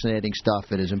is fascinating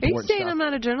stuff. It is important stuff. Are you saying I'm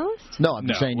not a journalist? No, I'm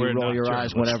just saying you roll your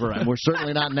eyes whenever. We're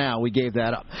certainly not now. We gave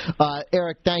that up.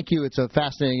 Eric, thank you. It's a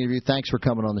fascinating interview. Thanks for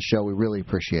coming on the show. We really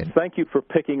appreciate it. Thank you for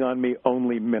picking on me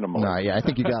only minimally. No, yeah, I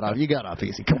think you got off. You got off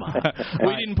easy. Come on.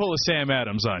 We didn't pull a Sam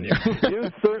Adams on you.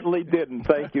 You certainly didn't.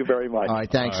 Thank you very much. All right,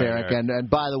 thanks, Eric. And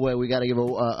by the way, we got to give a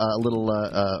little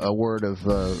a word of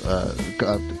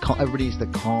everybody needs to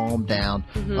calm down.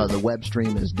 The web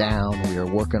stream is down. We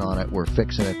are working on it. We're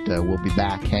fixing it. We'll be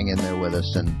back. Hang in there with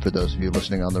us. And for those of you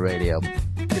listening on the radio,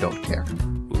 you don't care.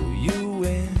 Will you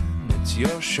win? It's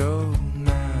your show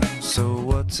now. So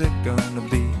what's it gonna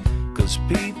be? 'Cause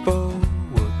people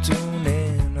will tune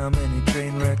in. How many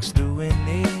train wrecks do we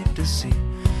need to see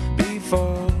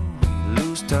before we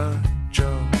lose touch?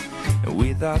 And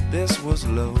we thought this was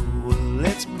low. Well,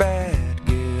 it's bad,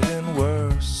 getting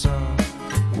worse. So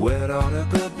where'd all the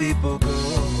good people go?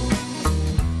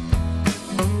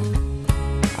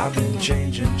 I've been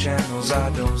changing channels, I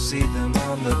don't see them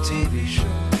on the TV shows.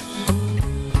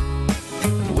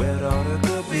 And where'd all the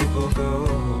good people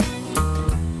go?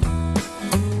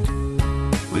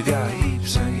 We got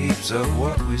heaps and heaps of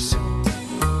what we sold.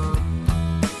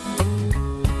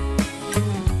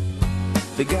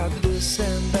 They got this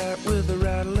and that with a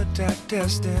rattle attack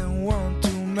testing 1,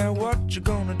 2, man, what you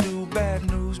gonna do?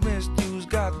 Bad news, misuse,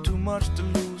 got too much to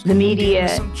lose. The media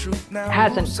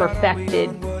hasn't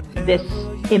perfected this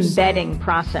embedding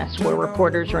process where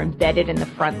reporters are embedded in the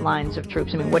front lines of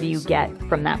troops. I mean, what do you get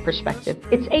from that perspective?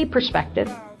 It's a perspective.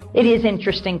 It is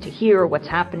interesting to hear what's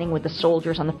happening with the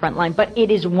soldiers on the front line, but it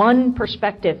is one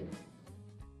perspective.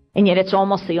 And yet it's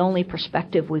almost the only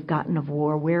perspective we've gotten of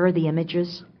war. Where are the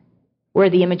images? Where are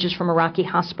the images from Iraqi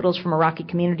hospitals, from Iraqi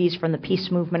communities, from the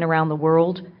peace movement around the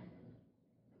world?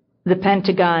 The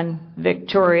Pentagon,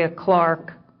 Victoria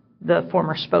Clark, the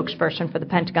former spokesperson for the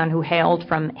Pentagon who hailed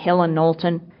from Hill and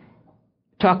Knowlton,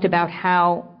 talked about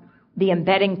how the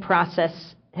embedding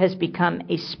process has become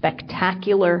a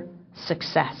spectacular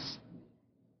success.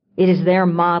 It is their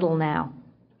model now.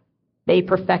 They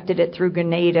perfected it through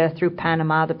Grenada, through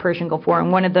Panama, the Persian Gulf War.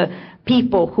 And one of the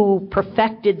people who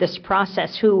perfected this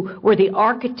process, who were the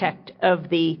architect of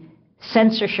the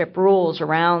censorship rules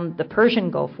around the Persian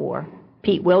Gulf War,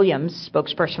 Pete Williams,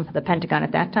 spokesperson for the Pentagon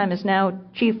at that time, is now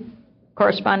chief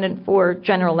correspondent for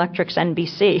General Electric's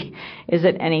NBC. Is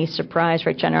it any surprise,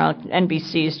 right?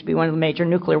 NBC used to be one of the major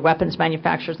nuclear weapons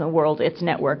manufacturers in the world. Its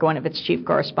network, one of its chief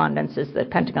correspondents is the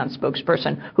Pentagon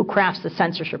spokesperson who crafts the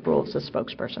censorship rules, the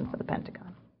spokesperson for the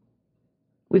Pentagon.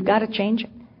 We've got to change it.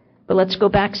 But let's go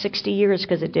back 60 years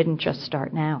because it didn't just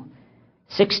start now.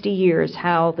 60 years,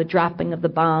 how the dropping of the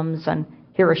bombs on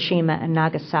Hiroshima and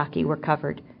Nagasaki were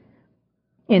covered.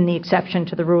 In the exception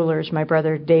to the rulers, my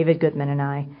brother David Goodman and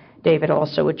I, David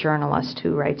also a journalist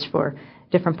who writes for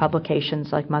different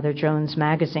publications like Mother Jones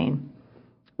magazine.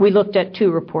 We looked at 2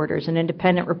 reporters, an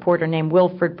independent reporter named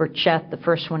Wilfred Burchett, the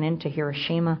first one into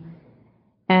Hiroshima,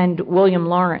 and William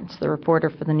Lawrence, the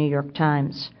reporter for the New York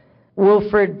Times.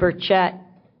 Wilfred Burchett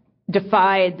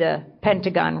defied the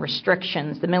Pentagon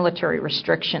restrictions, the military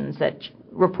restrictions that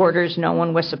reporters, no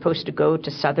one was supposed to go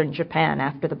to southern Japan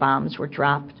after the bombs were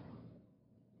dropped.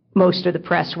 Most of the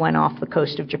press went off the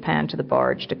coast of Japan to the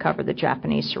barge to cover the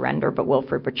Japanese surrender, but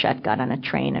Wilfred Burchett got on a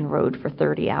train and rode for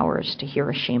 30 hours to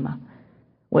Hiroshima,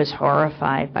 was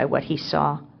horrified by what he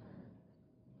saw.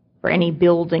 For any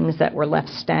buildings that were left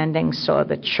standing, saw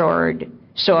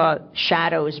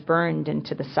shadows burned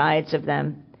into the sides of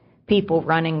them, people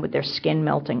running with their skin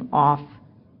melting off,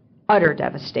 utter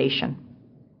devastation.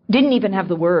 Didn't even have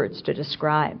the words to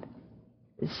describe.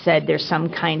 It said there's some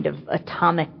kind of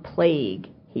atomic plague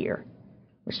here.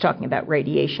 Was talking about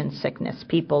radiation sickness,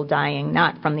 people dying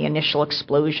not from the initial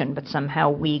explosion, but somehow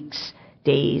weeks,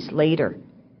 days later.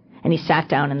 And he sat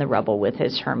down in the rubble with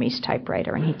his Hermes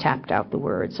typewriter and he tapped out the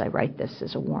words, "I write this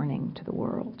as a warning to the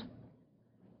world."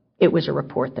 It was a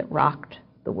report that rocked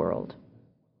the world.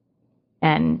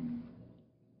 And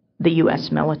the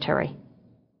U.S. military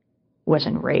was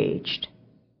enraged.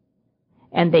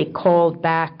 And they called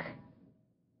back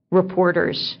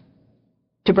reporters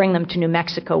to bring them to New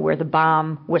Mexico, where the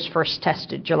bomb was first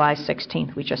tested, July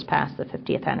 16th. We just passed the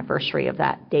 50th anniversary of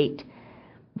that date.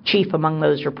 Chief among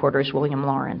those reporters, William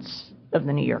Lawrence of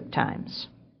the New York Times.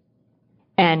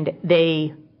 And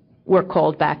they were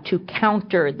called back to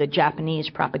counter the Japanese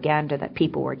propaganda that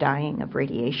people were dying of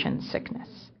radiation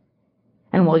sickness.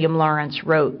 And William Lawrence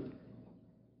wrote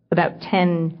about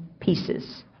 10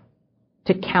 pieces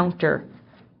to counter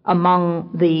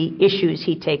among the issues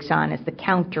he takes on is the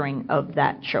countering of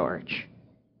that charge.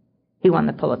 He won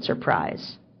the Pulitzer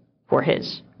Prize for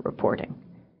his reporting.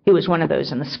 He was one of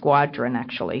those in the squadron,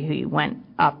 actually, who went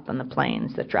up on the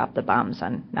planes that dropped the bomb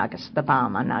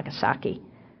on Nagasaki.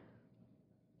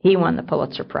 He won the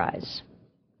Pulitzer Prize.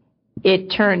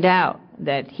 It turned out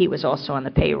that he was also on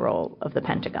the payroll of the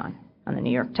Pentagon, on the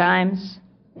New York Times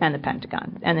and the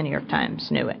Pentagon, and the New York Times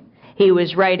knew it. He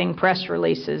was writing press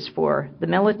releases for the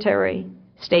military,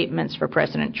 statements for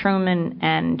President Truman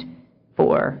and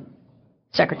for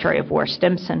Secretary of War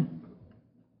Stimson,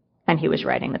 and he was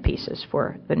writing the pieces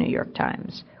for the New York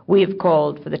Times. We have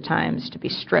called for the Times to be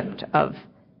stripped of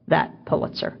that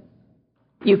Pulitzer.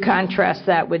 You contrast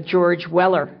that with George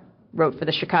Weller, wrote for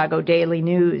the Chicago Daily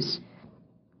News.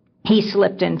 He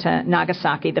slipped into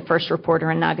Nagasaki, the first reporter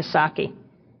in Nagasaki,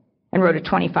 and wrote a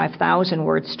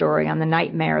 25,000-word story on the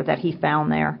nightmare that he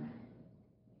found there.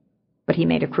 But he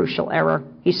made a crucial error.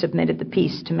 He submitted the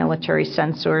piece to military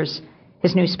censors.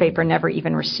 His newspaper never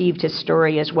even received his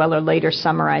story, as Weller later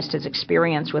summarized his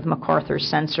experience with MacArthur's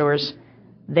censors.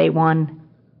 They won.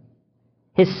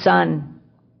 His son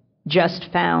just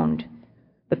found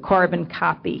the carbon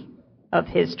copy of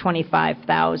his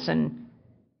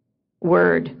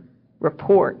 25,000-word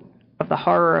report of the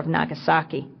horror of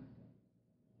Nagasaki,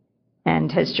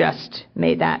 and has just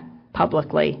made that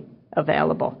publicly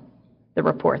available, the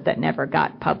report that never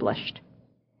got published.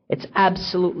 It's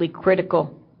absolutely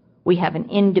critical we have an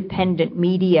independent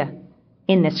media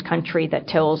in this country that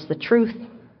tells the truth.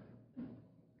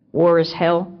 War is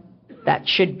hell. That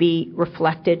should be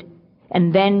reflected.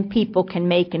 And then people can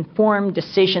make informed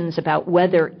decisions about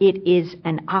whether it is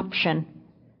an option.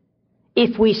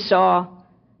 If we saw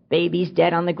babies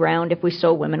dead on the ground, if we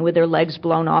saw women with their legs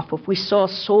blown off, if we saw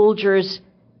soldiers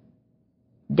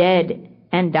dead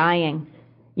and dying,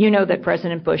 you know that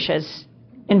President Bush has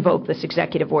invoked this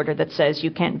executive order that says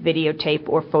you can't videotape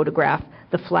or photograph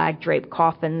the flag-draped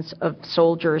coffins of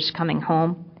soldiers coming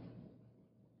home,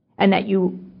 and that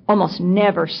you almost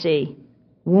never see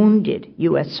wounded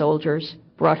U.S. soldiers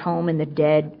brought home in the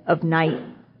dead of night,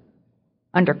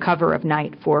 under cover of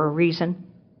night, for a reason.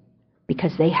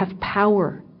 Because they have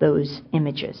power, those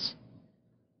images.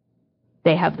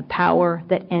 They have the power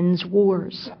that ends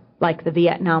wars, like the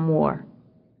Vietnam War.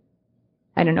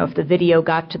 I don't know if the video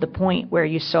got to the point where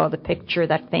you saw the picture,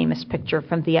 that famous picture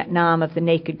from Vietnam of the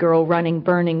naked girl running,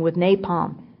 burning with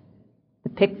napalm. The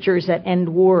pictures that end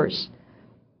wars.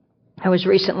 I was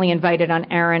recently invited on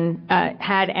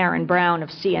had Aaron Brown of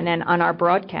CNN on our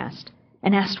broadcast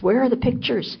and asked, where are the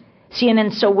pictures?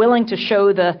 CNN's so willing to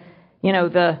show the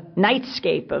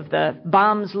nightscape of the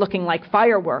bombs looking like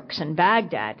fireworks in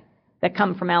Baghdad that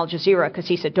come from Al Jazeera, because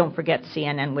he said, don't forget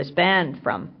CNN was banned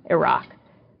from Iraq.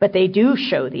 But they do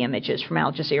show the images from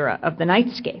Al Jazeera of the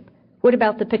nightscape. What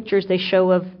about the pictures they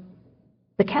show of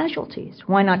the casualties?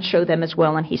 Why not show them as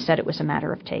well? And he said it was a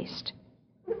matter of taste.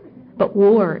 But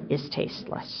war is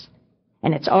tasteless.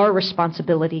 And it's our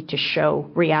responsibility to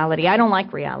show reality. I don't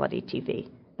like reality TV,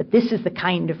 but this is the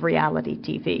kind of reality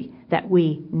TV that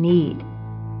we need.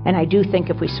 And I do think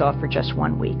if we saw for just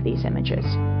 1 week these images,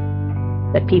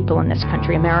 that people in this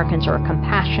country, Americans are a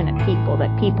compassionate people,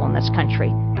 that people in this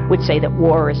country would say that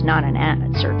war is not an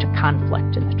answer to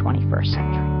conflict in the 21st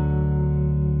century.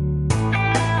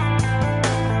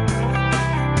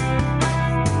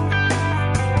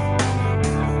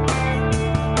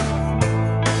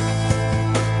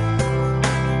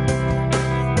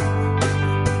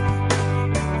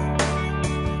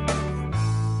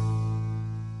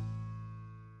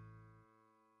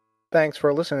 Thanks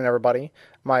for listening, everybody.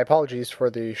 My apologies for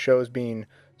the shows being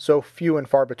so few and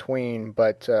far between,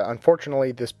 but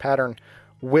unfortunately this pattern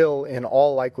will, in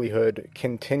all likelihood,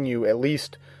 continue at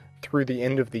least through the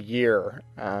end of the year,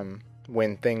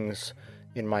 when things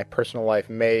in my personal life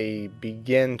may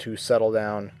begin to settle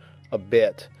down a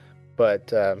bit.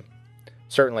 But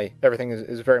certainly everything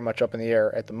is very much up in the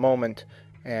air at the moment,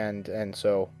 and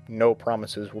so no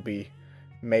promises will be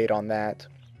made on that.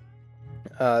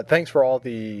 Thanks for all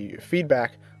the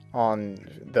feedback on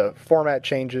the format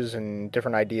changes and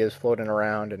different ideas floating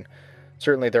around, and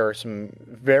certainly there are some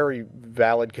very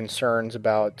valid concerns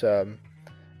about, there's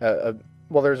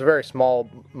a very small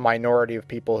minority of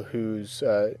people whose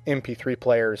MP3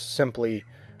 players simply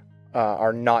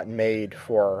are not made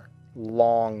for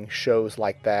long shows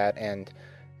like that, and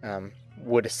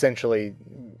would essentially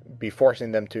be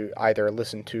forcing them to either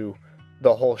listen to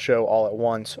the whole show all at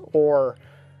once, or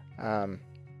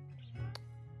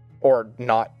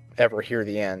not ever hear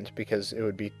the end, because it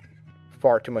would be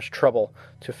far too much trouble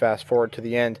to fast forward to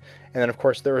the end. And then, of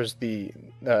course, there was the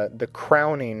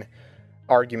crowning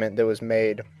argument that was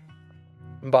made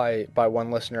by one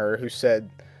listener who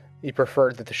said he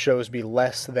preferred that the shows be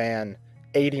less than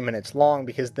 80 minutes long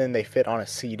because then they fit on a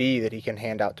CD that he can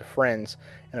hand out to friends.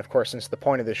 And of course, since the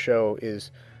point of the show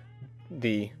is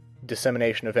the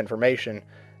dissemination of information,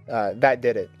 that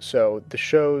did it. So the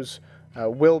shows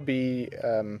will be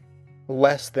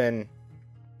less than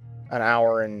an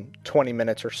hour and 20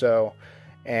 minutes or so,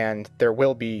 and there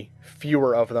will be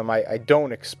fewer of them. I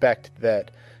don't expect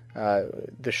that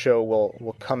the show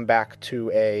will come back to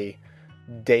a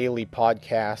daily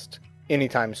podcast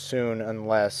anytime soon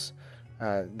unless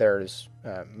there's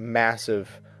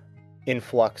massive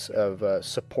influx of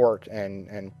support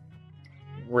and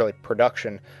really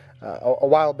production. A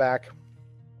while back,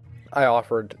 I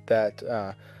offered that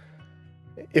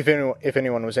if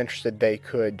anyone was interested, they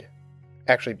could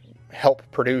actually help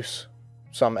produce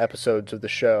some episodes of the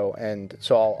show, and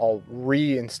so I'll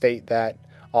reinstate that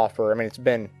offer. I mean, it's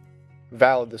been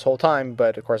valid this whole time,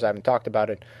 but of course I haven't talked about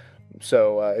it.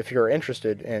 So if you're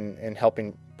interested in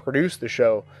helping produce the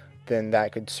show, then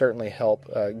that could certainly help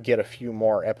get a few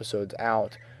more episodes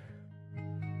out.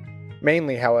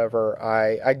 Mainly, however,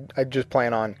 I just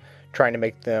plan on trying to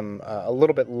make them a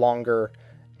little bit longer,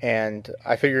 and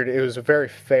I figured it was a very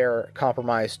fair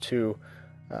compromise to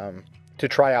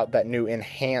try out that new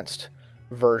enhanced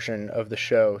version of the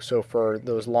show. So for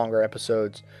those longer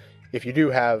episodes, if you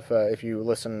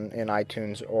listen in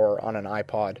iTunes or on an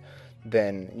iPod,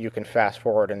 then you can fast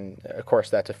forward, and of course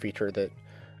that's a feature that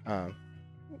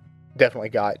definitely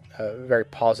got very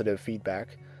positive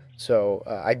feedback. So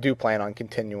I do plan on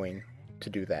continuing to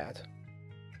do that.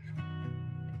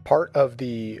 Part of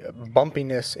the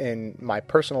bumpiness in my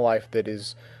personal life that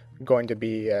is going to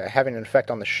be having an effect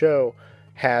on the show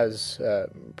has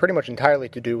pretty much entirely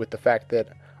to do with the fact that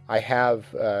I have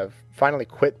finally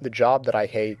quit the job that I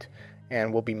hate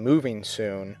and will be moving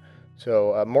soon.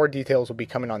 So more details will be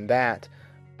coming on that.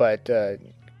 But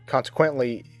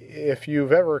consequently, if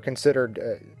you've ever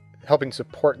considered helping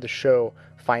support the show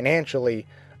financially,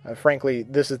 frankly,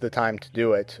 this is the time to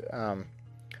do it.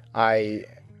 I've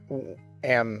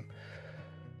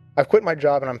quit my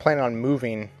job and I'm planning on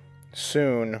moving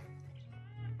soon,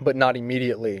 but not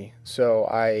immediately. So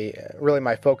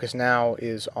my focus now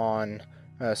is on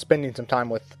spending some time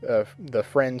with the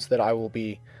friends that I will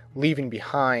be leaving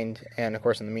behind, and of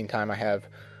course in the meantime I have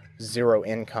zero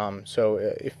income. So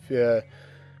if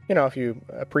you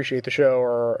appreciate the show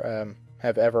or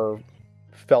have ever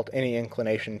felt any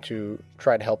inclination to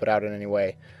try to help it out in any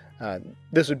way,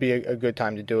 this would be a good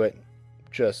time to do it,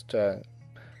 just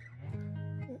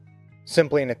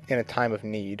simply in a time of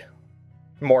need,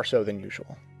 more so than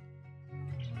usual.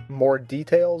 More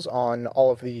details on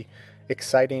all of the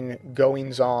exciting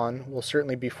goings-on will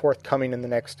certainly be forthcoming in the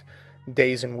next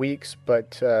days and weeks,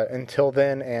 but until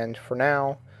then and for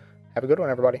now, have a good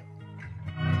one, everybody.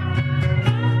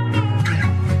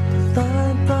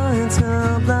 It's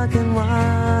now black and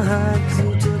white, 'cause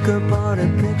you took apart a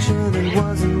picture that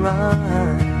wasn't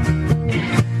right.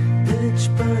 Pitch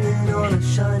burning on a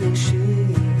shining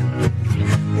sheet,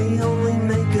 the only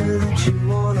maker that you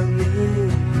wanna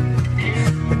meet.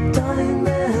 A dying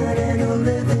man in a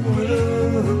living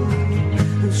room,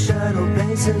 whose shadow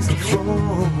paces the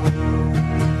floor,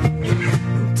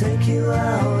 and take you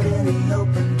out